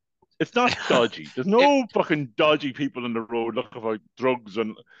wrong. It's not dodgy. There's no fucking dodgy people in the road looking for drugs,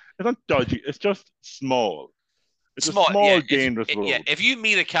 and it's not dodgy. It's just small. It's a small, dangerous road. Yeah, if you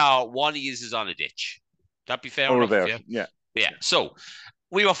meet a car, one of you is on a ditch. That'd be fair or enough. reverse. Yeah. So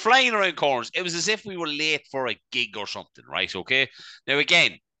we were flying around corners. It was as if we were late for a gig or something, right? Okay. Now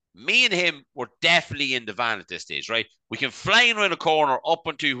again, me and him were definitely in the van at this stage, right? We can fly around a corner up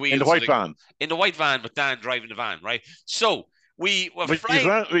on two wheels. In the white van. In the white van, but Dan driving the van, right? So we were flying.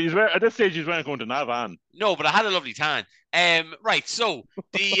 At this stage, he's going to Navan. No, but I had a lovely tan. Right. So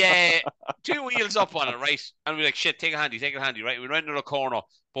the two wheels up on it, right? And we're like, shit, take it handy, right? We ran to the corner,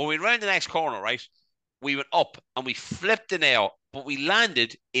 but when we ran the next corner, right? We went up and we flipped in air, but we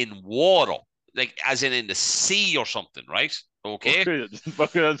landed in water, like as in the sea or something, right? Okay.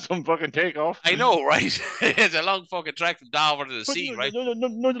 Some fucking takeoff. I know, right? It's a long fucking trek from Dover to the sea, right? No,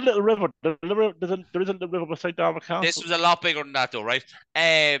 the little river. There is a little river beside Dover Castle. This was a lot bigger than that, though, right?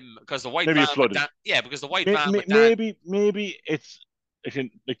 Because the white maybe van it's flooded. because the white van. Maybe it's in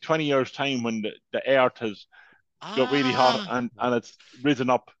like 20 years' time when the earth has got really hot and it's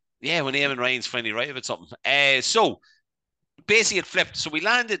risen up. Yeah, when Eamon Rain's finally right about something. So basically it flipped. So we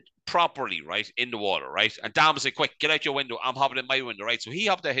landed properly, right, in the water, right? And Dan was like, quick, get out your window. I'm hopping in my window, right? So he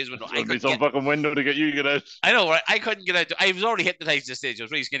hopped out his window. I couldn't fucking window to get you to get out. I know, right? I couldn't get out. I was already hypnotized at this stage. I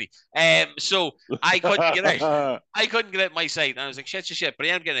was really skinny. So I couldn't get out. I couldn't get out my side. And I was like, shit. But I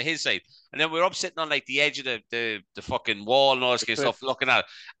am getting his side. And then we were up sitting on like the edge of the fucking wall and all this kind of stuff, looking at it.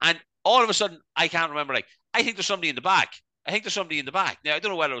 And all of a sudden, I can't remember, like, I think there's somebody in the back. Now, I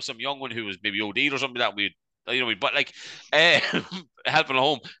don't know whether it was some young one who was maybe OD'd or something like that. But like helping at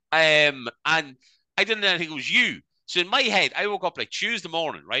home. And I didn't think it was you. So in my head, I woke up like Tuesday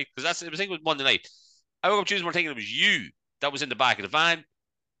morning, right? Because I think it was Monday night. I woke up Tuesday morning thinking it was you that was in the back of the van.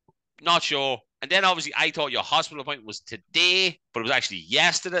 Not sure. And then obviously I thought your hospital appointment was today, but it was actually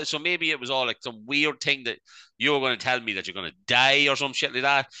yesterday. So maybe it was all like some weird thing that you were going to tell me that you're going to die or some shit like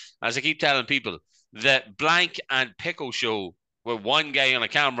that. As I keep telling people, the Blank and Pickle show with one guy on a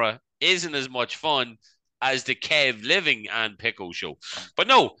camera isn't as much fun as the Kev Living and Pickle show. But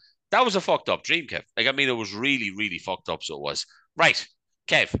no, that was a fucked up dream, Kev. Like, I mean, it was really, really fucked up, so it was. Right,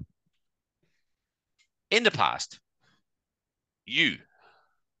 Kev. In the past,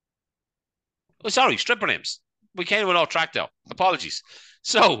 stripper names. We kind of went off track there. Apologies.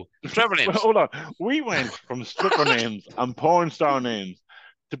 So, stripper names. Well, hold on. We went from stripper names and porn star names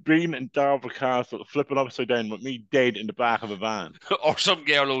to being in Dover Castle, flipping upside down with me dead in the back of a van. Or some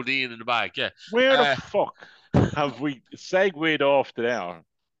girl ODing in the back, yeah. Where the fuck have we segued off to there?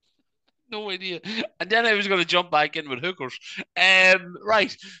 No idea. And then I was going to jump back in with hookers.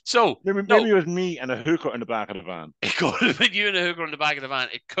 Right. So maybe it was me and a hooker in the back of the van. It could have been you and a hooker in the back of the van.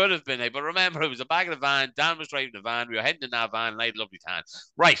 It could have been. But remember, it was the back of the van. Dan was driving the van. We were heading in that van, and I had a lovely tan.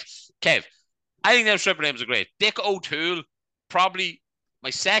 Right, Kev. I think those stripper names are great. Dick O'Toole, probably my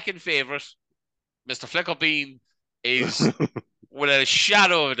second favourite. Mr. Flickerbean is, without a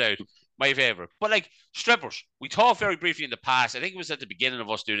shadow of a doubt, my favourite. But like strippers, we talked very briefly in the past. I think it was at the beginning of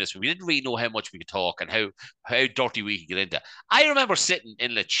us doing this. We didn't really know how much we could talk and how dirty we could get into. I remember sitting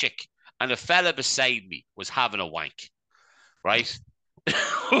in the chick and the fella beside me was having a wank. Right?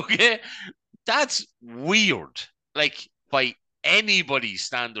 Okay? That's weird. Like, by anybody's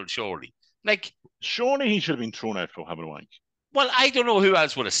standard, surely. Like, surely he should have been thrown out for having a wank. Well, I don't know who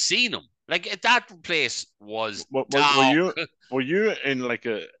else would have seen him. Like, that place was were you in like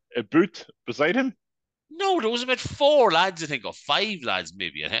a booth beside him? No, there was about 4 lads, I think, or 5 lads,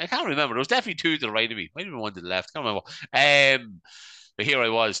 maybe. I can't remember. There was definitely 2 to the right of me. Might have been 1 to the left. I can't remember. But here I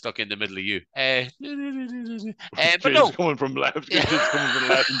was, stuck in the middle of you. But no. Coming from left, just coming from the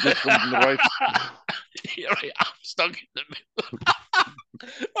left and just coming from the right. Here I am, stuck in the middle.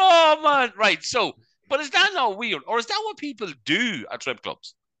 Oh, Oh man, right. So, but is that not weird, or is that what people do at strip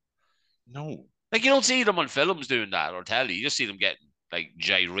clubs? No. Like you don't see them on films doing that or telly. You just see them getting like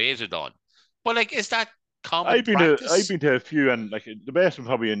gyrated on. But like, is that common I've practice? been to a few, and like the best one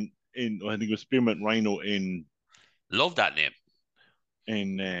probably in I think it was Spearmint Rhino Love that name.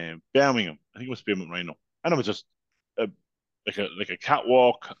 in Birmingham. I think it was Spearmint Rhino, and it was just a, like a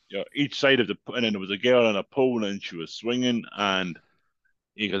catwalk, each side of the, and then there was a girl on a pole, and she was swinging, and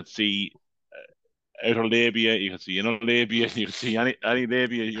you could see outer labia, you could see inner labia, you could see any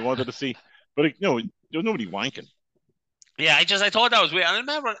labia you wanted to see, but like, no, there was nobody wanking. Yeah, I thought that was weird. I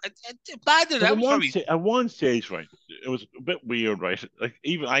remember bad that Because was probably. at one stage, right, it was a bit weird, right? Like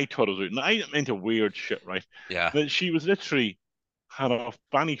even I thought it was weird. And I'm into weird shit, right? Yeah. But she was literally had off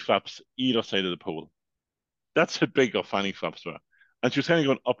fanny flaps either side of the pole. That's how big her fanny flaps were, and she was kind of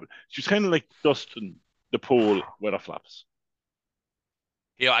going up. She was kind of like dusting the pole with her flaps.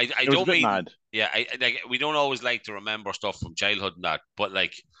 Yeah, I It was a don't bit mean. mad. Yeah, like we don't always like to remember stuff from childhood and that, but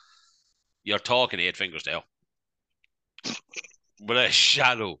like you're talking eight fingers down with a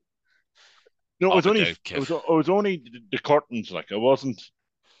shadow No, of a doubt, Kev. it was only the curtains. Like it wasn't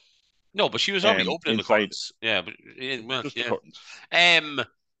No, but she was probably opening the inside, curtains. Yeah, but well, just the yeah. curtains.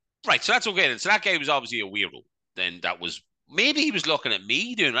 Right. So that's okay. Then. So that guy was obviously a weirdo. Then that was maybe he was looking at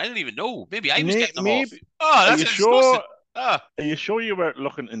me doing. I don't even know. Maybe I was getting them off. Maybe. Oh, Are that's you disgusting. sure? Ah, Are you sure you were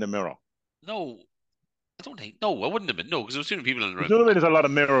looking in the mirror? no, I don't think. No, I wouldn't have been. No, because there was too many people in the Because room. you know there's a lot of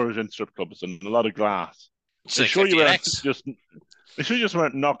mirrors in strip clubs and a lot of glass. It's Are you like sure you weren't 50x. just? Are you sure you just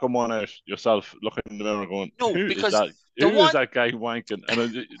weren't knocking one out yourself, looking in the mirror, going, No, "Who is because that? the Who is one that guy wanking?"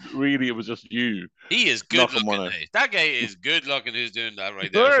 And really, it was just you he is good knocking one looking. out. That guy is good looking. Who's doing that right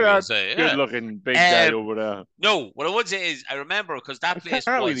there? Look That's at what I'm gonna that say. good-looking big guy Yeah. over there. No, what I would say is I remember because that place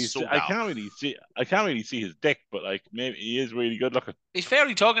was so dark. I can't really see his dick, but like maybe he is really good looking. He's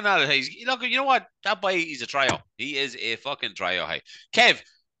fairly tugging at it. Look, you know what? That boy, he's a tryo. He is a fucking tryo. Hey, Kev,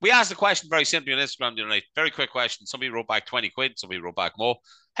 we asked the question very simply on Instagram the other night. Very quick question. Somebody wrote back 20 quid. Somebody wrote back more.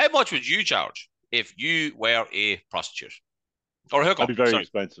 How much would you charge if you were a prostitute or a hooker? I'd be very Sorry.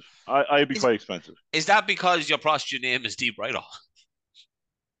 expensive. I'd be Is, quite expensive. is that because your prostitute name is Deep Rider?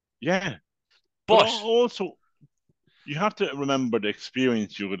 Yeah, but But also you have to remember the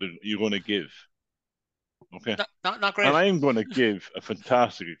experience you're gonna give. Okay. not And great. I'm going to give a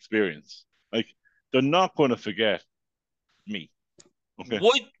fantastic experience. Like they're not going to forget me. Okay.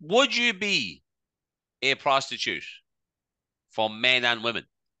 Would you be a prostitute for men and women?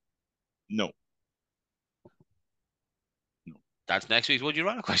 No. No. That's next week's Would You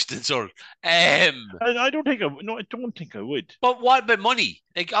Rather question, sorry. I don't think I. No, I don't think I would. But what about money?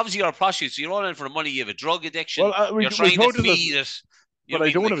 Like, obviously, you're a prostitute, so you're all in for the money. You have a drug addiction. Well, You're we trying to talked about this, feed it. You but know what I I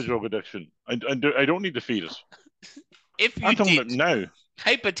mean? don't Like, have a drug addiction. I don't need to feed it. if you I'm talking did, about now. No,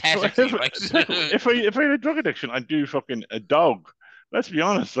 hypothetically, right? if I had a drug addiction, I'd do fucking a dog. Let's be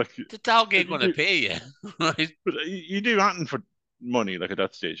honest. Like The dog ain't you going to do, pay you, right? but you do anything for money, like at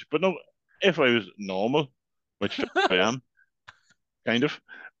that stage. But no, if I was normal, which I am, kind of.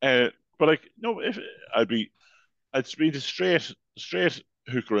 Uh, but like no, if I'd be the straight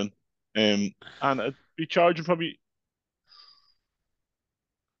hookering, and I'd be charging probably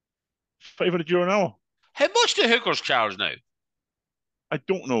 €500 an hour. How much do hookers charge now? I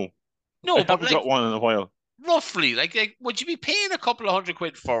don't know. I No, but haven't like got one in a while. roughly, like would you be paying a couple of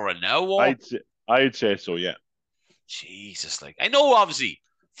 $100 for an hour? I'd say so. Yeah, Jesus, like I know, obviously.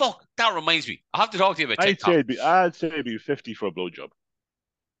 Fuck, that reminds me. I have to talk to you about TikTok. I'd say it'd be 50 for a blowjob.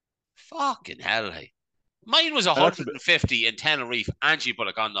 Fucking hell, hey. Mine was And that's a bit, 150 in Tenerife, and she put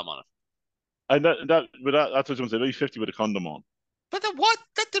a condom on it. and that's what I was going to say. Maybe 50 with a condom on. But then what?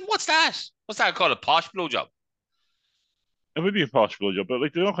 Then what's that? What's that called? A posh blowjob? It would be a posh blowjob, but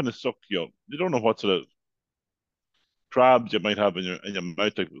like they're not going to suck you up. They don't know what sort of crabs you might have in your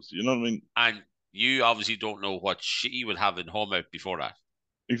mouth. Like this, you know what I mean? And you obviously don't know what she would have in her mouth before that.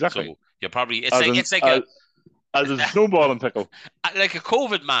 Exactly. So you're probably As a snowball and pickle. like a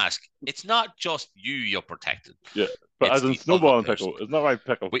COVID mask. It's not just you're protected. Yeah, but It's as in the snowball other and person. pickle, it's not right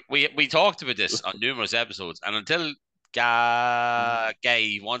pickle. We talked about this on numerous episodes, and until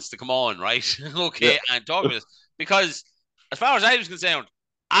Gay wants to come on, right? Okay, Yeah. and talk about this because as far as I was concerned,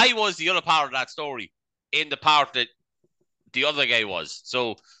 I was the other part of that story in the part that the other guy was.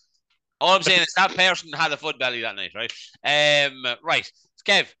 So all I'm saying is that person had a foot belly that night, right? Right,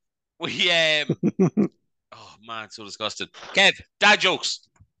 Kev, we oh man, so disgusted. Kev, dad jokes,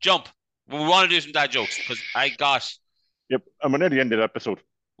 jump. We want to do some dad jokes because I got. Yep, I'm near the end of the episode.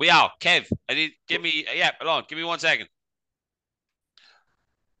 We are Kev. I need give me hold on. Give me 1 second.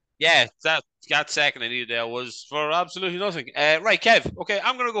 Yeah, that second I needed there was for absolutely nothing. Right, Kev. Okay,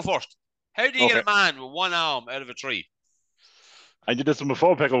 I'm going to go first. How do you get a man with one arm out of a tree? I did this one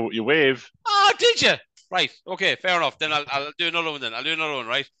before, Pickle. You wave. Oh, did you? Right. Okay, fair enough. Then I'll do another one then. I'll do another one,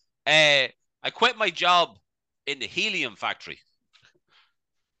 right? I quit my job in the helium factory.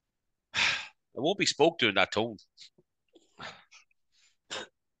 I won't be spoke to in that tone.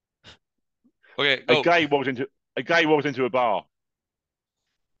 Okay, go. A guy walked into a bar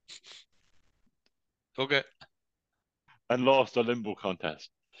Okay. and lost a limbo contest.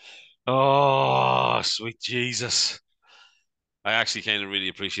 Oh, sweet Jesus. I actually kind of really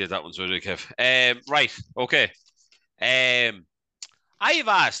appreciate that one, so I do, Kev. Right, okay. I've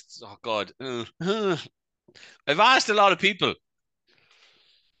asked, oh God, I've asked a lot of people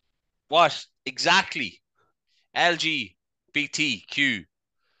what exactly LGBTQ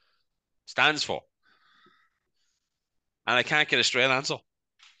stands for, and I can't get a straight answer.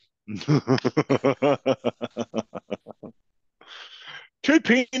 Two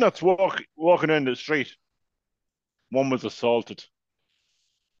peanuts walking down the street. One was assaulted.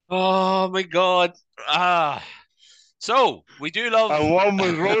 Oh my God. So we do love And one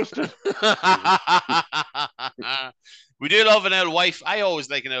was roasted. We do love an old wife. I always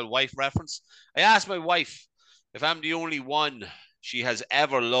like an old wife reference. I asked my wife if I'm the only one she has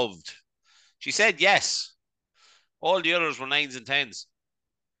ever loved. She said yes. All the others were 9s and 10s.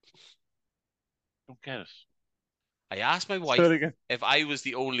 Don't get it. I asked my Say wife it again. if I was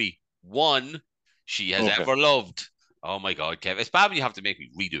the only one she has ever loved. Oh my God, Kev. It's bad when you have to make me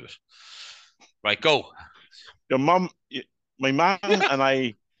redo it. Right, go. Your mum, my mum and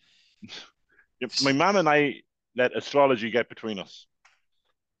I, my mum and I let astrology get between us.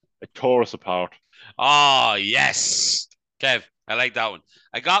 It tore us apart. Oh, yes. Kev, I like that one.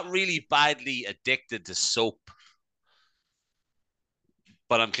 I got really badly addicted to soap,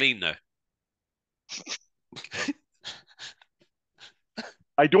 but I'm clean now.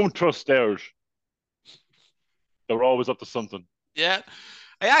 I don't trust theirs. They're always up to something. Yeah.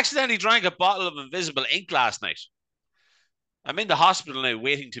 I accidentally drank a bottle of invisible ink last night. I'm in the hospital now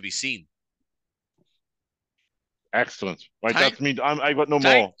waiting to be seen. Excellent. Right, that's me. I got no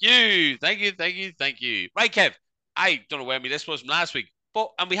more. Thank you. Right, Kev. I don't know where my list was from last week,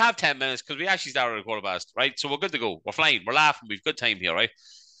 and we have 10 minutes because we actually started at 1:15, right? So we're good to go. We're flying. We're laughing. We've good time here, right?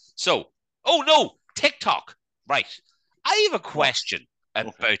 So, oh no, TikTok. Right. I have a question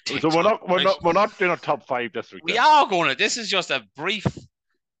about TikTok. So we're not doing a top 5 this week. We are going to. This is just a brief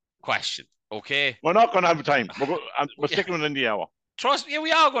question, okay? We're not going to have time. We're sticking within the hour. Trust me,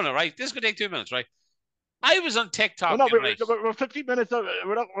 we are going to, right? This could take 2 minutes, right? I was on TikTok. We're 15 minutes.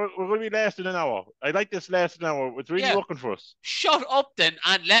 We're going to be less than an hour. I like this less than an hour. It's really working for us. Shut up then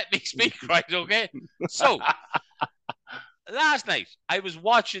and let me speak, right? Okay. So last night I was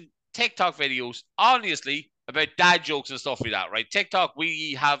watching TikTok videos, honestly, about dad jokes and stuff like that, right? TikTok,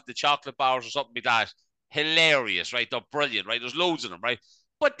 we have the chocolate bars or something like that. Hilarious, right? They're brilliant, right? There's loads of them, right?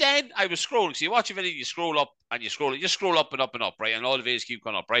 But then I was scrolling. So you watch a video, you scroll up and you scroll up and up and up, right? And all the videos keep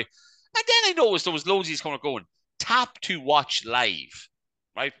going up, right? And then I noticed there was loads of these kind of going, tap to watch live,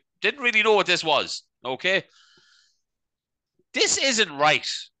 right? Didn't really know what this was, okay? This isn't right,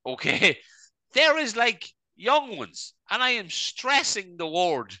 okay? There is like young ones, and I am stressing the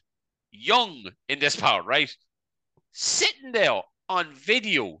word young in this part, right? Sitting there on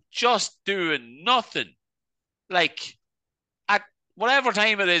video, just doing nothing, like at whatever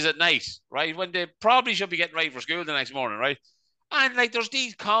time it is at night, right? When they probably should be getting ready for school the next morning, right? And like there's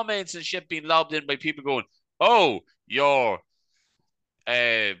these comments and shit being lobbed in by people going, oh, your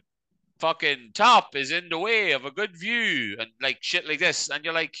fucking top is in the way of a good view and like shit like this. And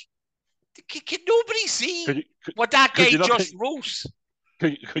you're like, can nobody see what that guy just wrote?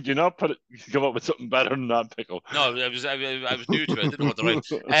 Could you not come up with something better than that, Pickle? No, I was new to it. I didn't know what to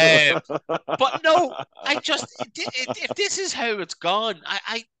write. But no, if this is how it's gone,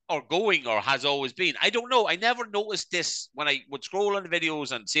 or going or has always been. I don't know. I never noticed this when I would scroll on the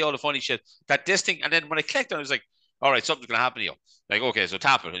videos and see all the funny shit. That this thing, and then when I clicked on it, I was like, all right, something's gonna happen here. Like, okay, so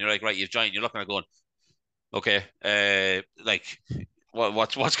tap it, and you're like, right, you've joined. You're looking at going, okay, like,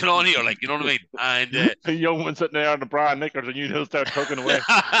 what's going on here? Like, you know what I mean? And a young one sitting there on the bra and knickers, and you start tugging away.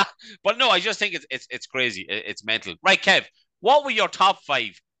 But no, I just think it's crazy. It's mental. Right, Kev, what were your top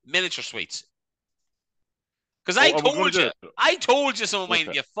 5 miniature sweets? Because I told you some of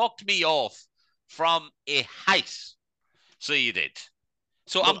mine. You fucked me off from a height. So you did.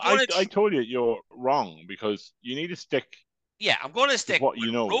 So I told you you're wrong because you need to stick. Yeah, I'm going to stick what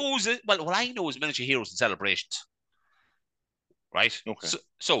you know. Roses. Well, what I know is miniature heroes and celebrations. Right. Okay.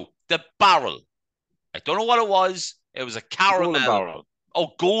 So the barrel. I don't know what it was. It was a caramel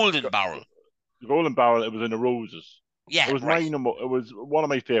Oh, Golden Barrel. The Golden Barrel. It was in the roses. Yeah, It was right. my number. It was one of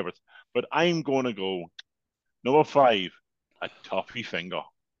my favorites. But I'm going to go number 5, a toffee finger.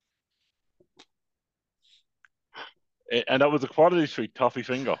 And that was a Quality Street toffee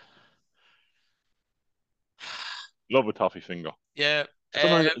finger. Love a toffee finger. Yeah.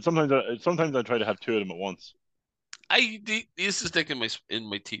 Sometimes I try to have two of them at once. They used to stick in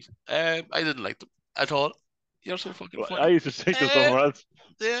my teeth. I didn't like them at all. You're so fucking I funny. used to stick them somewhere else.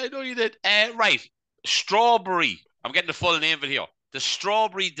 Yeah, I know you did. Right. Strawberry. I'm getting the full name of it here. The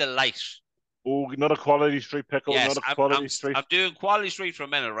Strawberry Delight. Oh, not a Quality Street pickle, Yes, not a Quality Street. I'm doing Quality Street for a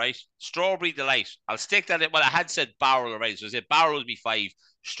minute, right? Strawberry Delight. I'll stick that in. Well, I had said barrel already, so I said barrel would be 5.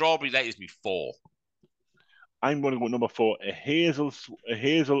 Strawberry Delight is me 4. I'm going to go number 4, a hazel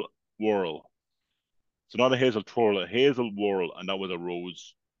whirl. So not a hazel twirl, a hazel whirl, and that was a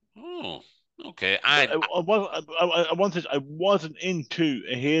rose. Oh, okay. And I wasn't into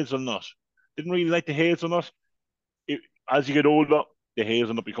a hazelnut. Didn't really like the hazelnut. As you get older, the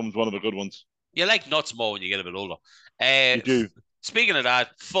hazelnut becomes one of the good ones. you like nuts more when you get a bit older. You do. Speaking of that,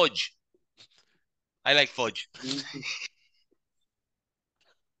 fudge. I like fudge.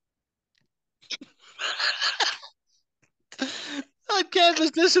 I can't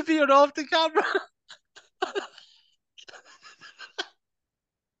just disappeared off the camera.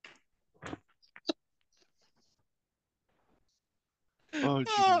 Oh,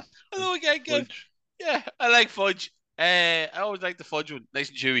 jeez. Hello again, Kev. Yeah, I like fudge. I always like the fudge one, nice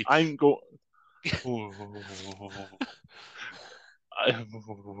and chewy. I'm going.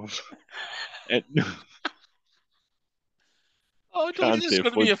 Oh, don't this is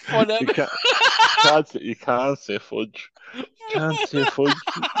going to be a fun episode. You can't say fudge. You can't say fudge.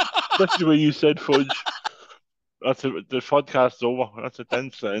 That's the way you said fudge. The podcast's over. That's a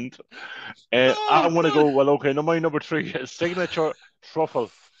 10 cent. I want to go. Well, okay. No, my number 3 is signature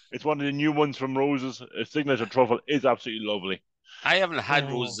truffle. It's one of the new ones from Roses. A signature truffle is absolutely lovely. I haven't had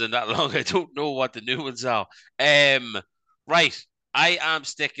roses in that long. I don't know what the new ones are. Right. I am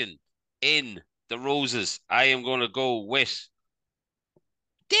sticking in the roses. I am going to go with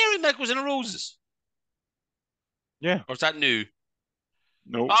Dairy Milk was in the roses. Yeah. Or is that new?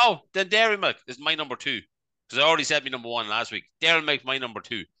 No. Oh, then Dairy Milk is my number 2. Because I already said me number 1 last week. Dairy Milk, my number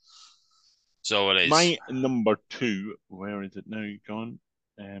 2. So it is. My number 2. Where is it now? Gone.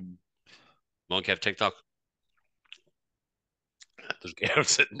 Monk have TikTok. There's girls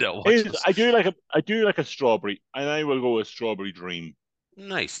sitting there watching. I do like a strawberry, and I will go with Strawberry Dream.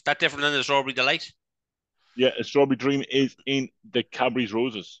 Nice. That different than the Strawberry Delight? Yeah, a Strawberry Dream is in the Cadbury's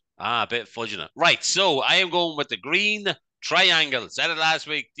Roses. Ah, a bit fudging it. Right, so I am going with the green triangle. Said it last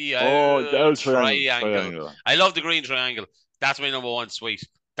week. The triangle. I love the green triangle. That's my number 1 sweet.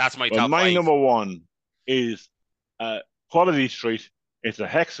 That's my top 5. My number 1 is Quality Street. It's a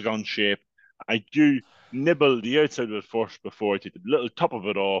hexagon shape. I do nibble the outside of it first before I take the little top of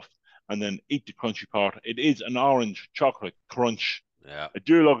it off and then eat the crunchy part. It is an orange chocolate crunch. Yeah. I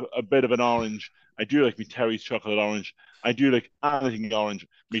do like a bit of an orange. I do like me Terry's chocolate orange. I do like anything orange.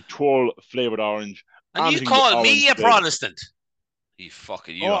 Me twirl flavoured orange. And you call me a Protestant? You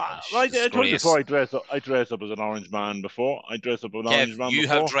fucking you. I told you before I dress up as an orange man before. I dressed up as an orange man you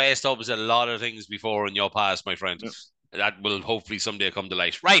before. have dressed up as a lot of things before in your past, my friend. Yeah. That will hopefully someday come to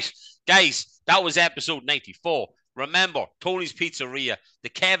light. Right, guys, that was episode 94. Remember, Tony's Pizzeria, the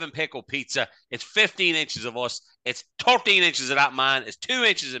Kevin Pickle Pizza. It's 15 inches of us. It's 13 inches of that man. It's 2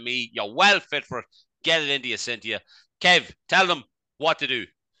 inches of me. You're well fit for it. Get it into you, Cynthia. Kev, tell them what to do.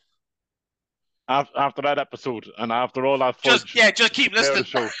 After that episode and after all that fudge. Just keep listening.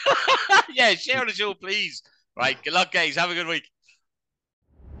 Share the show. Yeah, share the show, please. Right, good luck, guys. Have a good week.